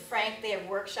close to the Frank. They have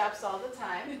workshops all the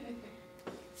time.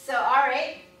 So all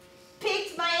right,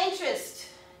 piqued my interest.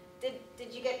 Did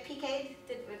you get PK'd?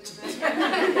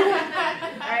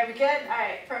 All right, we good? All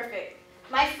right, perfect.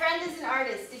 My friend is an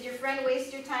artist. Did your friend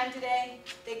waste your time today?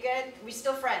 They good? We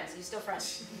still friends? You still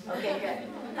friends? Okay,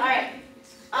 good. All right.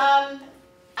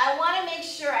 I want to make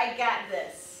sure I got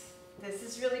this. This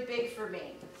is really big for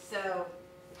me. So,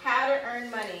 how to earn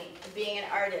money being an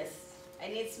artist. I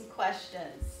need some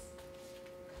questions.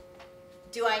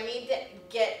 Do I need to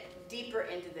get deeper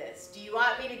into this? Do you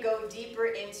want me to go deeper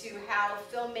into how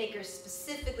filmmakers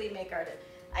specifically make art?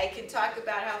 I can talk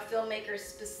about how filmmakers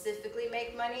specifically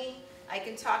make money. I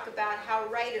can talk about how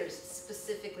writers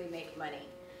specifically make money.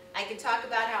 I can talk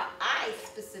about how I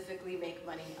specifically make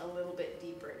money a little bit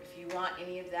deeper. If you want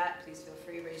any of that, please feel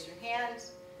free to raise your hand.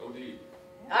 Go deep.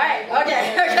 All right,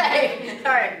 okay,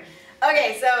 all right.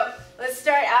 Okay, so let's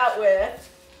start out with,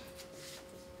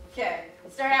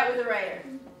 let's start out with a writer.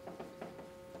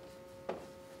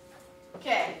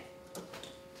 Okay,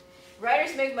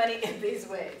 writers make money in these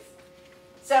ways.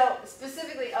 So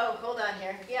specifically, oh, hold on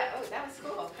here. Yeah, oh, that was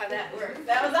cool how that worked.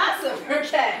 That was awesome,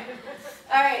 okay.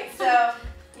 All right, so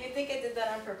you think I did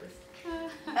that on purpose.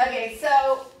 Okay,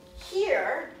 so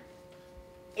here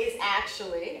is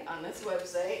actually, on this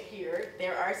website here,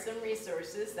 there are some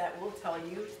resources that will tell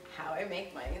you how I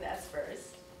make money. That's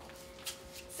first.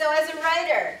 So as a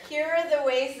writer, here are the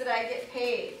ways that I get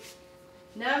paid.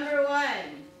 Number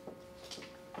one,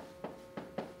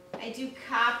 I do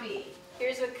copy.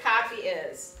 Here's what copy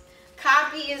is.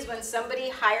 Copy is when somebody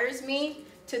hires me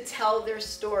to tell their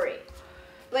story.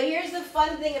 But here's the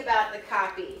fun thing about the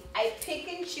copy. I pick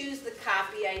and choose the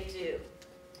copy I do.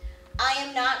 I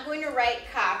am not going to write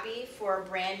copy for a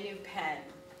brand new pen.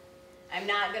 I'm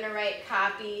not going to write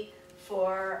copy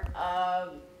for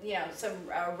some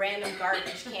random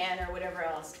garbage can or whatever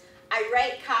else. I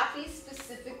write copy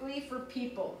specifically for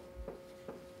people.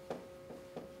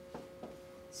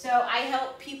 So I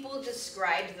help people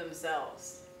describe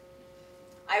themselves.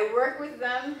 I work with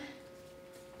them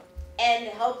and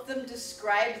help them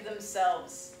describe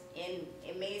themselves in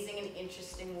amazing and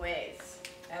interesting ways.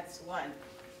 That's one.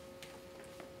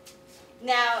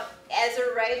 Now, as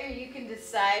a writer, you can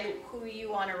decide who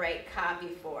you want to write copy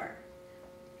for.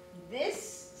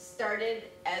 This started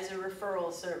as a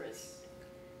referral service.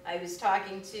 I was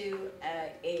talking to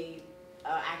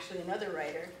actually another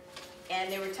writer,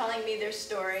 and they were telling me their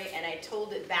story, and I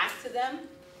told it back to them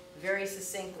very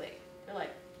succinctly. They're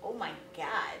like, oh my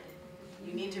God,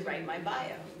 you need to write my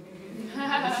bio.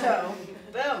 So,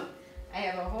 boom. I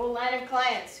have a whole line of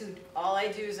clients who all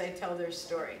I do is I tell their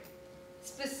story.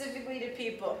 Specifically to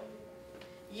people.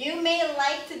 You may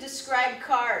like to describe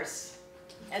cars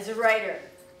as a writer.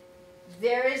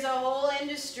 There is a whole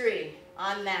industry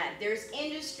on that. There's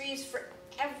industries for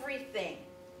everything.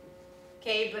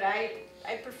 Okay, but I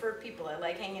prefer people. I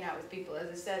like hanging out with people. As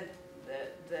I said,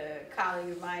 the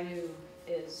colleague of mine who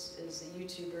is a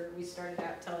YouTuber, we started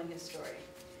out telling his story.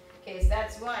 Okay, so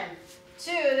that's one.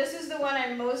 Two, this is the one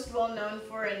I'm most well known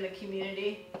for in the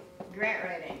community, grant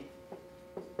writing.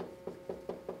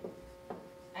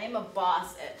 I am a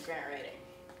boss at grant writing.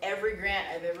 Every grant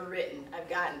I've ever written, I've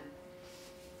gotten.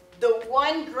 The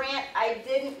one grant I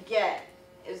didn't get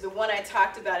is the one I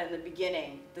talked about in the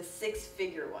beginning, the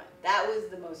 6-figure one. That was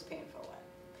the most painful one.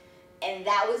 And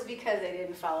that was because I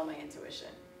didn't follow my intuition.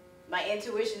 My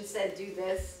intuition said do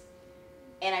this,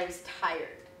 and I was tired.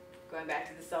 Going back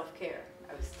to the self-care,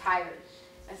 I was tired.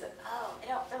 I said, oh, I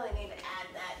don't really need to add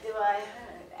that, do I? I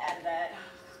don't need to add that.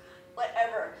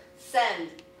 Whatever, send.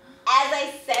 As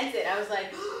I sent it, I was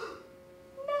like,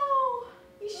 no,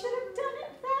 you should have done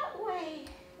it that way.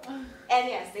 And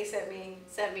yes, they sent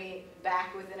me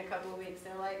back within a couple of weeks.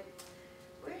 They're like,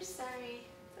 we're sorry.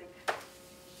 It's like,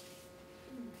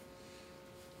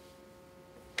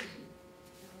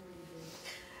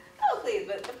 oh please,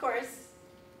 but of course,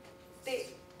 they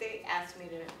asked me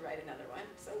to write another one,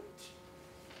 so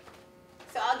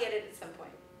I'll get it at some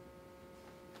point.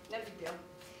 No big deal.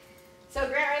 So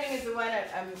grant writing is the one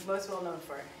I'm most well known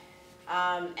for,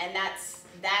 and that's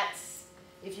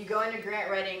if you go into grant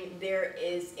writing, there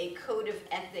is a code of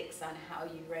ethics on how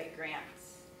you write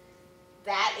grants.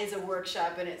 That is a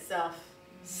workshop in itself,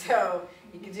 so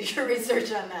you can do your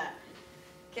research on that.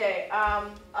 Okay.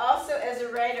 Also, as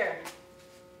a writer,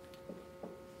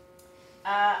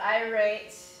 I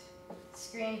write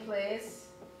screenplays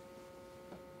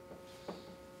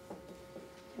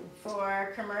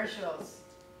for commercials.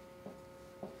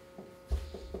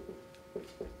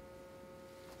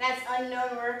 That's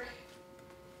unknown work.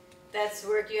 That's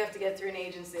work you have to get through an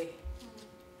agency.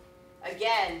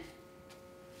 Again,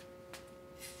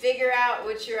 figure out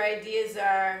what your ideas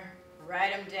are,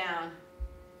 write them down.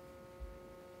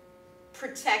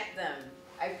 Protect them.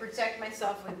 I protect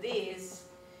myself with these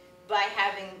by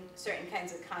having certain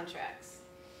kinds of contracts.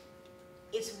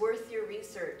 It's worth your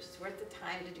research. It's worth the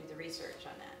time to do the research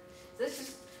on that.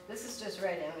 So this is just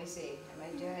writing. Let me see. Am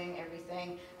I doing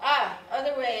everything?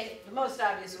 Other way, the most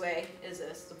obvious way is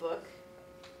this, the book.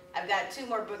 I've got 2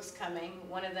 more books coming.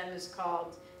 One of them is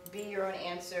called Be Your Own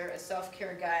Answer, a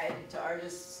self-care guide to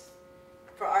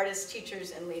for artists,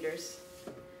 teachers, and leaders.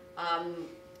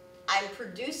 I'm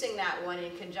producing that one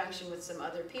in conjunction with some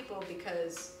other people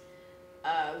because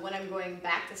when I'm going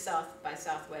back to South by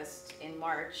Southwest in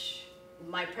March,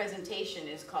 my presentation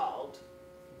is called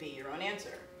Be Your Own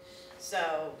Answer.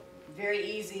 So very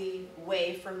easy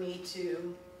way for me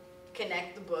to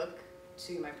connect the book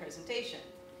to my presentation.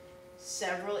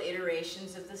 Several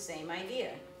iterations of the same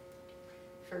idea.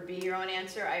 For Be Your Own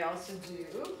Answer, I also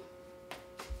do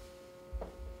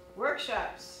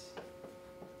workshops,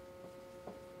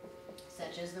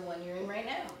 such as the one you're in right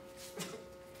now.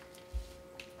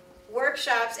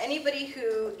 Workshops, anybody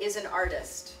who is an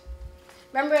artist.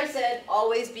 Remember I said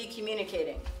always be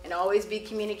communicating, and always be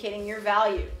communicating your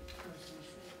value.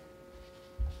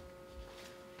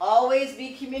 Always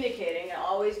be communicating, and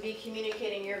always be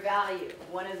communicating your value.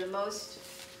 One of the most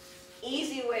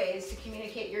easy ways to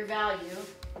communicate your value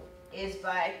is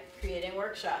by creating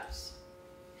workshops.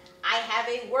 I have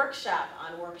a workshop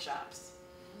on workshops.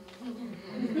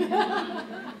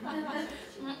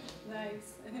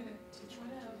 Nice.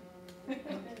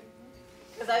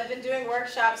 Because I've been doing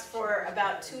workshops for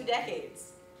about 2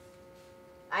 decades.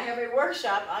 I have a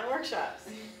workshop on workshops.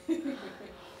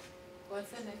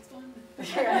 What's the next one?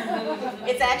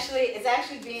 It's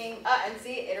actually being, and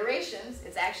see, iterations,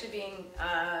 it's actually being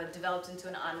developed into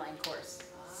an online course.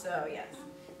 So yes,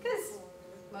 because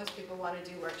most people want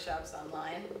to do workshops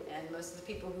online, and most of the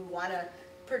people who want to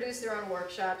produce their own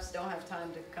workshops don't have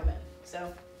time to come in.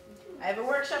 So I have a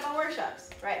workshop on workshops,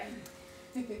 right?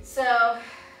 So,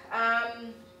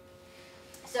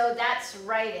 so that's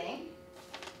writing.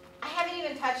 I haven't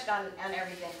even touched on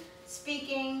everything.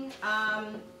 Speaking,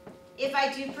 if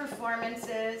I do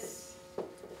performances,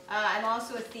 I'm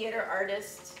also a theater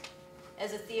artist.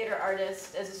 As a theater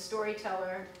artist, as a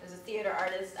storyteller, as a theater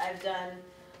artist, I've done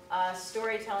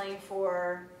storytelling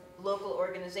for local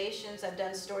organizations. I've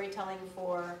done storytelling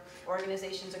for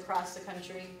organizations across the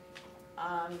country.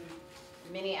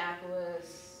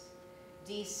 Minneapolis,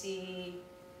 DC,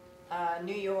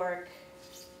 New York.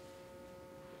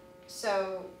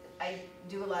 So I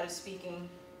do a lot of speaking.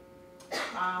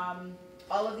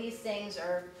 All of these things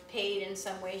are paid in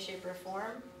some way, shape, or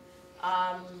form.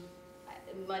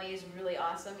 Money is really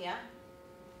awesome, yeah?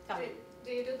 Tell me.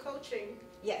 Do you do coaching?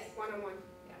 Yes. One-on-one?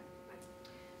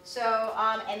 So,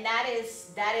 and that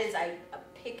is I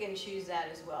pick and choose that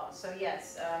as well. So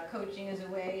yes, coaching is a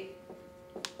way.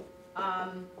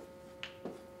 And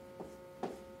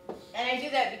I do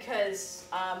that because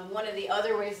one of the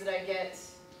other ways that I get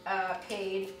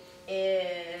paid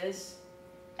is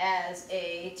as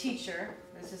a teacher.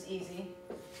 This is easy.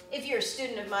 If you're a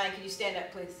student of mine, could you stand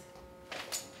up, please?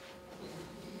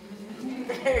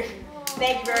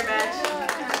 Thank you very much.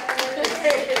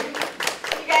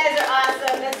 You guys are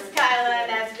awesome. This is Kyla.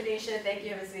 Sure, thank you,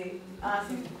 have a seat.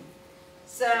 Awesome.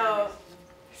 So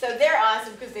they're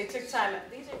awesome because they took time.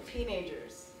 These are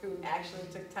teenagers who actually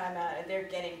took time out, and they're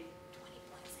getting 20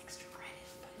 points extra credit.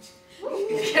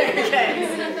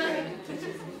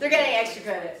 They're getting extra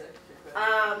credit.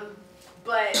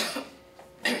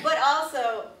 But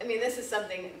also, I mean, this is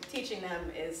something, teaching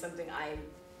them is something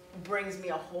brings me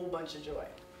a whole bunch of joy.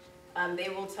 They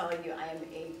will tell you I am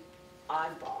a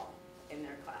oddball in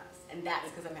their class, and that's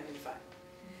because I'm having fun.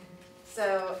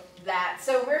 So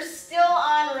we're still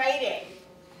on writing.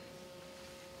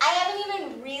 I haven't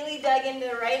even really dug into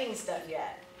the writing stuff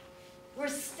yet. We're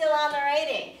still on the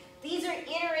writing. These are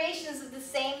iterations of the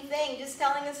same thing, just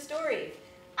telling a story.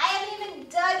 I haven't even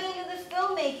dug into the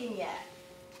filmmaking yet.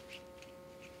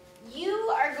 You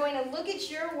are going to look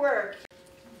at your work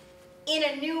in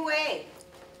a new way.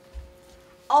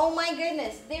 Oh my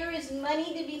goodness, there is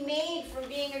money to be made from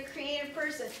being a creative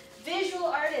person. Visual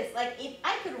artists, like if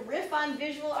I could riff on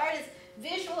visual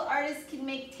artists can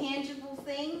make tangible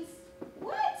things.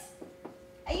 What?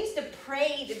 I used to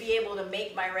pray to be able to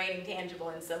make my writing tangible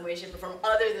in some way, shape, or form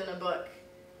other than a book,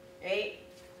 right?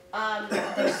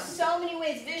 There's so many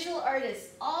ways. Visual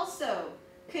artists also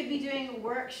could be doing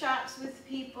workshops with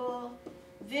people.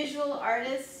 Visual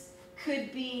artists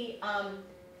could be,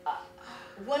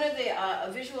 one of the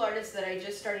visual artists that I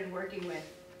just started working with,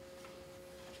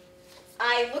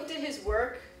 I looked at his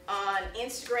work on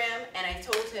Instagram and I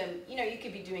told him, you know, you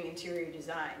could be doing interior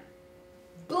design.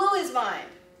 Blew his mind.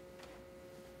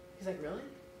 He's like, really?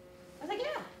 I was like,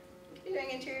 yeah, you could be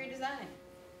doing interior design.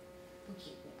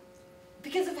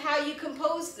 Because of how you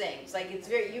compose things. Like it's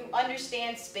you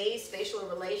understand space, spatial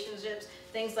relationships,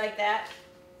 things like that.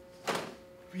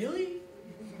 Really?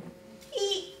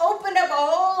 He opened up a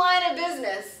whole line of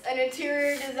business, an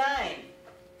interior design.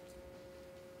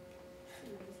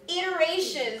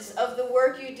 Iterations of the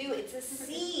work you do, it's a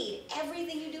seed.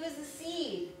 Everything you do is a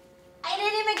seed. I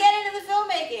didn't even get into the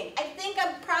filmmaking. I think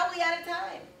I'm probably out of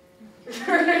time.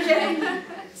 Okay.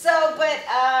 So, but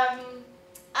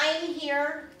I'm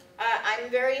here. I'm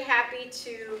very happy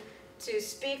to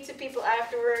speak to people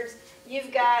afterwards.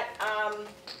 You've got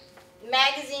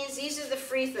magazines. These are the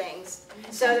free things.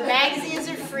 So the magazines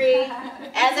are free.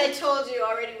 As I told you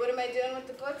already, what am I doing with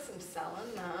the books? I'm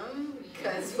selling them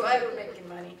because what? We're making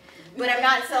money. But I'm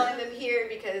not selling them here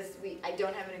because I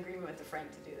don't have an agreement with the Frank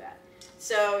to do that.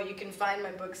 So you can find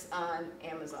my books on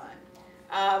Amazon.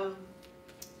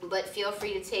 But feel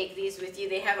free to take these with you.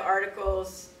 They have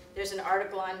articles. There's an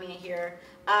article on me here.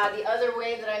 The other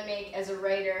way that I make as a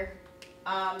writer,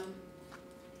 I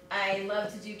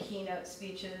love to do keynote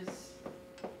speeches.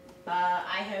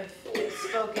 I have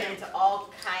spoken to all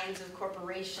kinds of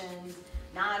corporations,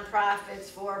 nonprofits,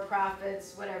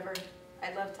 for-profits, whatever.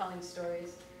 I love telling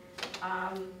stories.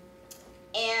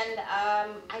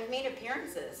 I've made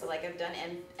appearances, so like I've done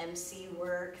MC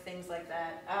work, things like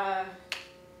that.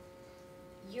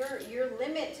 Your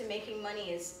limit to making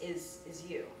money is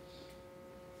you.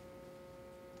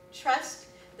 Trust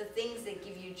the things that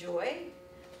give you joy,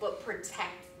 but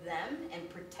protect them and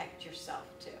protect yourself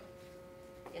too.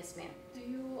 Yes, ma'am. Do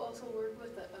you also work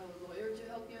with a lawyer to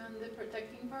help you on the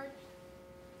protecting part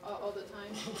all the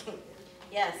time?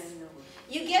 Yes.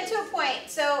 You get to a point,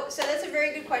 so that's a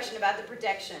very good question about the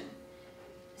protection.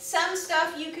 Some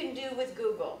stuff you can do with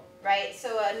Google, right?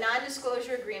 So a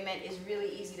non-disclosure agreement is really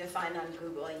easy to find on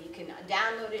Google, and you can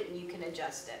download it and you can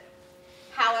adjust it.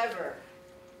 However,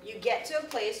 you get to a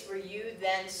place where you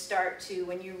then start to,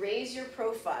 when you raise your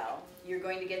profile, you're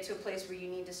going to get to a place where you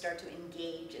need to start to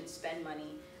engage and spend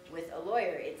money with a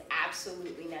lawyer. It's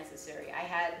absolutely necessary. I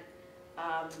had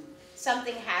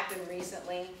something happen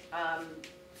recently,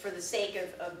 for the sake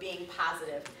of being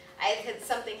positive. I had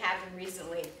something happen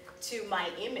recently to my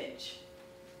image,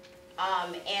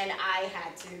 and I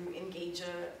had to engage an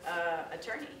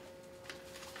attorney.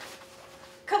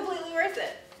 Completely worth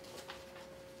it.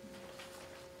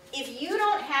 If you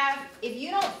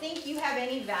don't think you have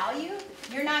any value,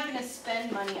 you're not going to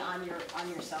spend money on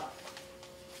yourself.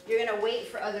 You're going to wait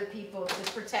for other people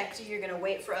to protect you. You're going to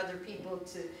wait for other people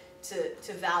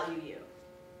to value you.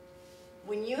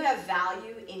 When you have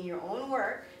value in your own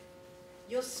work,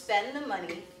 you'll spend the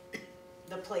money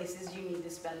the places you need to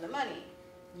spend the money.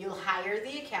 You'll hire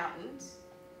the accountant.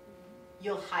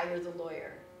 You'll hire the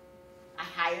lawyer. I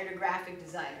hired a graphic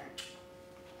designer.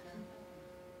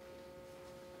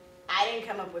 I didn't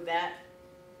come up with that.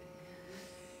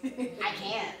 I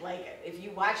can't. Like, if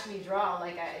you watch me draw,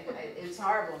 like, it's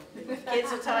horrible. Kids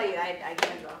will tell you I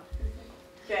can't draw.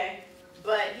 Okay?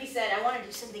 But he said, I want to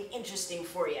do something interesting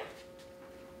for you.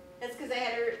 That's because I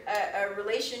had a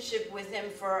relationship with him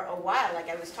for a while. Like,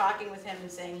 I was talking with him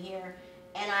and saying, here,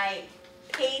 and I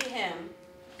paid him,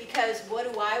 because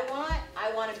what do I want?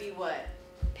 I want to be what?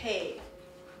 Paid.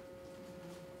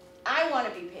 I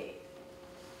want to be paid.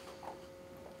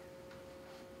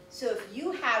 So if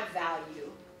you have value,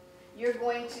 you're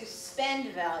going to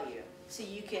spend value so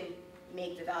you can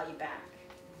make the value back.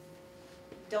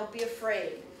 Don't be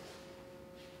afraid.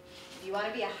 If you want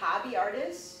to be a hobby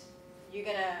artist, you're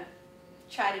going to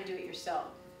try to do it yourself.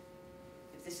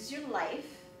 If this is your life,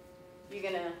 you're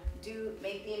going to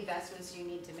make the investments you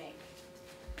need to make.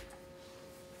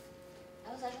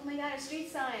 I was like, oh my God, a street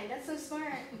sign. That's so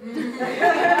smart.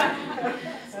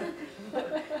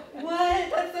 What?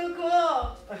 That's so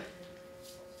cool.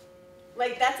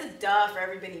 Like, that's a duh for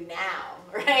everybody now,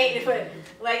 right? But,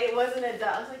 like, it wasn't a duh.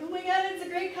 I was like, oh my God, it's a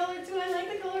great color too. I like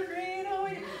the color green. Oh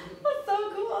my God, that's so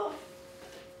cool.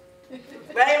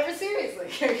 Right? But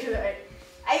seriously.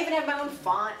 I even have my own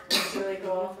font. It's really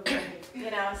cool.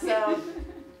 You know, so.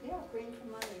 Yeah, green for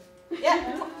money.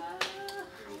 Yeah.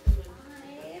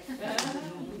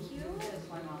 Thank you.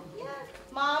 Yeah.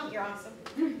 Mom, you're awesome.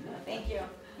 Thank you.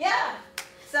 Yeah.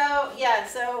 So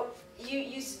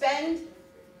you spend,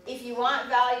 if you want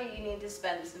value, you need to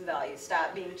spend some value.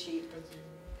 Stop being cheap.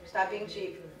 Stop being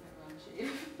cheap.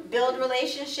 Build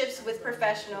relationships with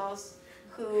professionals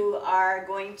who are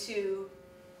going to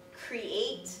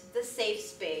create the safe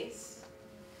space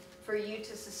for you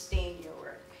to sustain your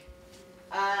work.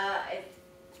 I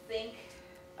think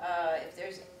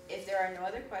if there are no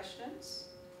other questions,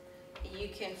 you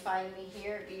can find me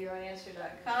here at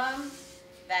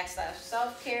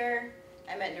beyourownAnswer.com/selfcare.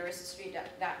 I'm at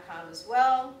NerissaStreet.com as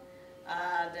well.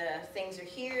 The things are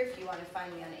here. If you want to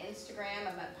find me on Instagram,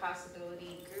 I'm at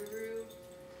Possibility Guru.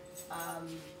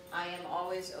 I am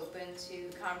always open to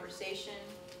conversation.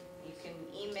 You can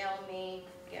email me,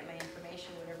 get my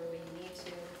information, whatever way you need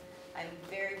to. I'm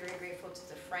very, very grateful to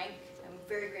the Frank. I'm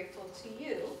very grateful to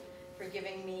you for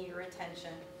giving me your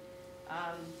attention.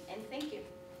 And thank you.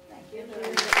 Thank you.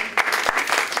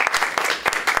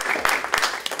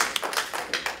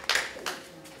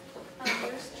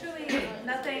 There's truly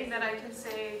nothing that I can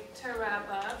say to wrap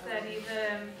up that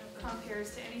even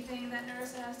compares to anything that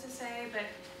Nerissa has to say, but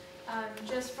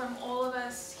just from all of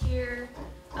us here,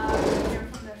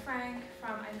 from the Frank,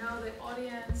 from I know the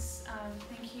audience,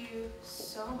 thank you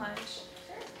so much.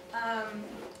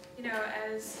 You know,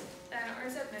 as an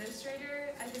arts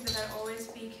administrator, I think that always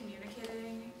be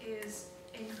communicating is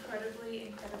incredibly,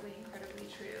 incredibly, incredibly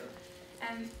true.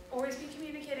 And always be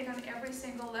communicating on every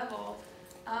single level.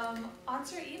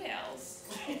 Answer emails.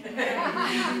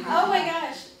 Oh my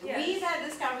gosh, yes. We've had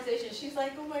this conversation. She's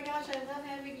like, oh my gosh, I love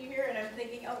having you here, and I'm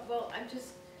thinking, oh well, I'm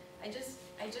just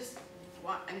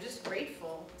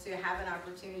grateful to have an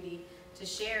opportunity to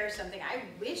share something. I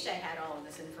wish I had all of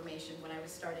this information when I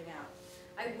was starting out.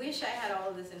 I wish I had all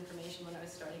of this information when I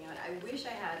was starting out. I wish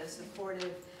I had a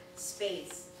supportive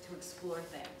space to explore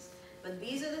things. But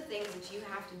these are the things that you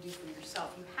have to do for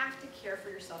yourself. You have to care for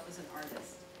yourself as an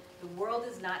artist. The world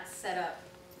is not set up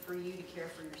for you to care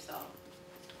for yourself.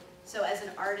 So as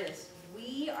an artist,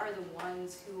 we are the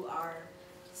ones who are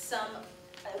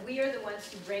we are the ones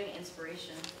who bring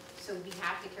inspiration. So we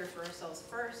have to care for ourselves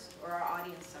first, or our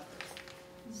audience suffers.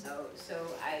 So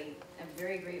I am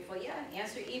very grateful. Yeah,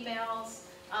 answer emails.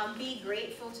 Be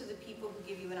grateful to the people who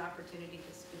give you an opportunity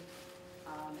to speak,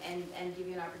 and give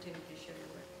you an opportunity to share your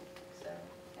work. So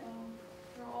yeah.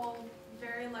 We're all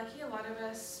very lucky. A lot of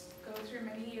us go through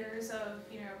many years of,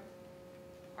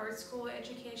 art school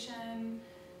education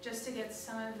just to get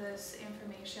some of this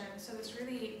information. So this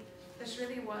really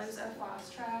was a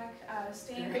fast track.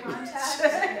 Stay in contact.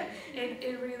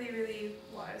 It really, really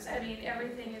was. I mean,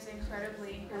 everything is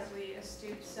incredibly, incredibly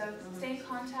astute. So stay in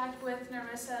contact with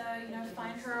Nerissa.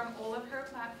 Find her on all of her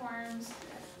platforms.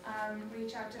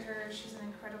 Reach out to her. She's an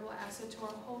incredible asset to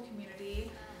our whole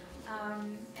community.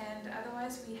 And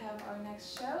otherwise, we have our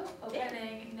next show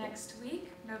opening next week,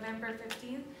 November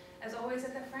 15th. As always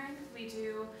at the Frank, we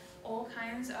do all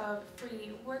kinds of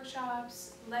free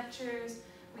workshops, lectures.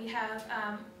 We have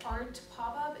art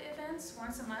pop-up events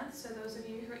once a month, so those of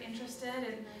you who are interested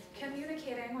in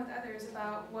communicating with others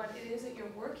about what it is that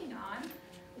you're working on,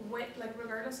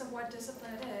 regardless of what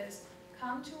discipline it is,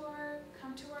 come to our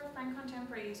Frank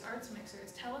Contemporaries Arts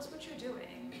Mixers. Tell us what you're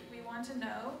doing. We want to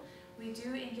know. We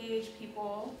do engage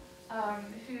people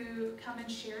who come and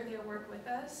share their work with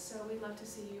us, so we'd love to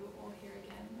see you all here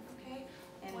again, okay?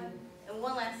 And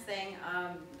one last thing,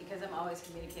 because I'm always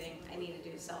communicating, I need to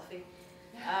do a selfie.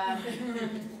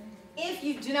 If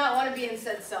you do not want to be in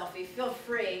said selfie, feel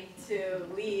free to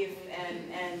leave,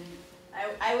 and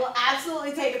I will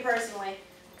absolutely take it personally.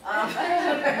 No,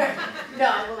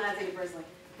 I will not take it personally.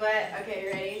 But, okay,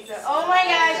 ready? So, oh my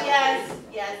gosh, yes,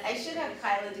 yes. I should have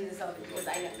Kyla do the selfie because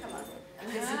I know, come on.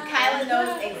 Kyla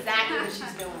knows exactly what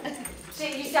she's doing.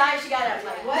 You saw her, she got up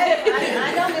like, what?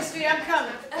 I know Miss Street, I'm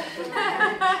coming.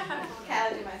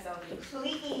 Kyla, do my selfie,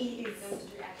 please.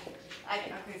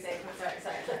 Okay, say it.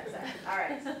 Sorry. All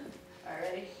right. All right,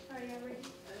 ready? Are you ready?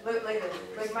 Look at this.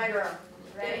 Look at my girl.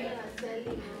 Ready?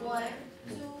 1,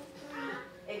 2,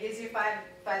 3. It gives you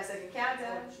 5-second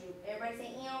countdown. Everybody say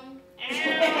M.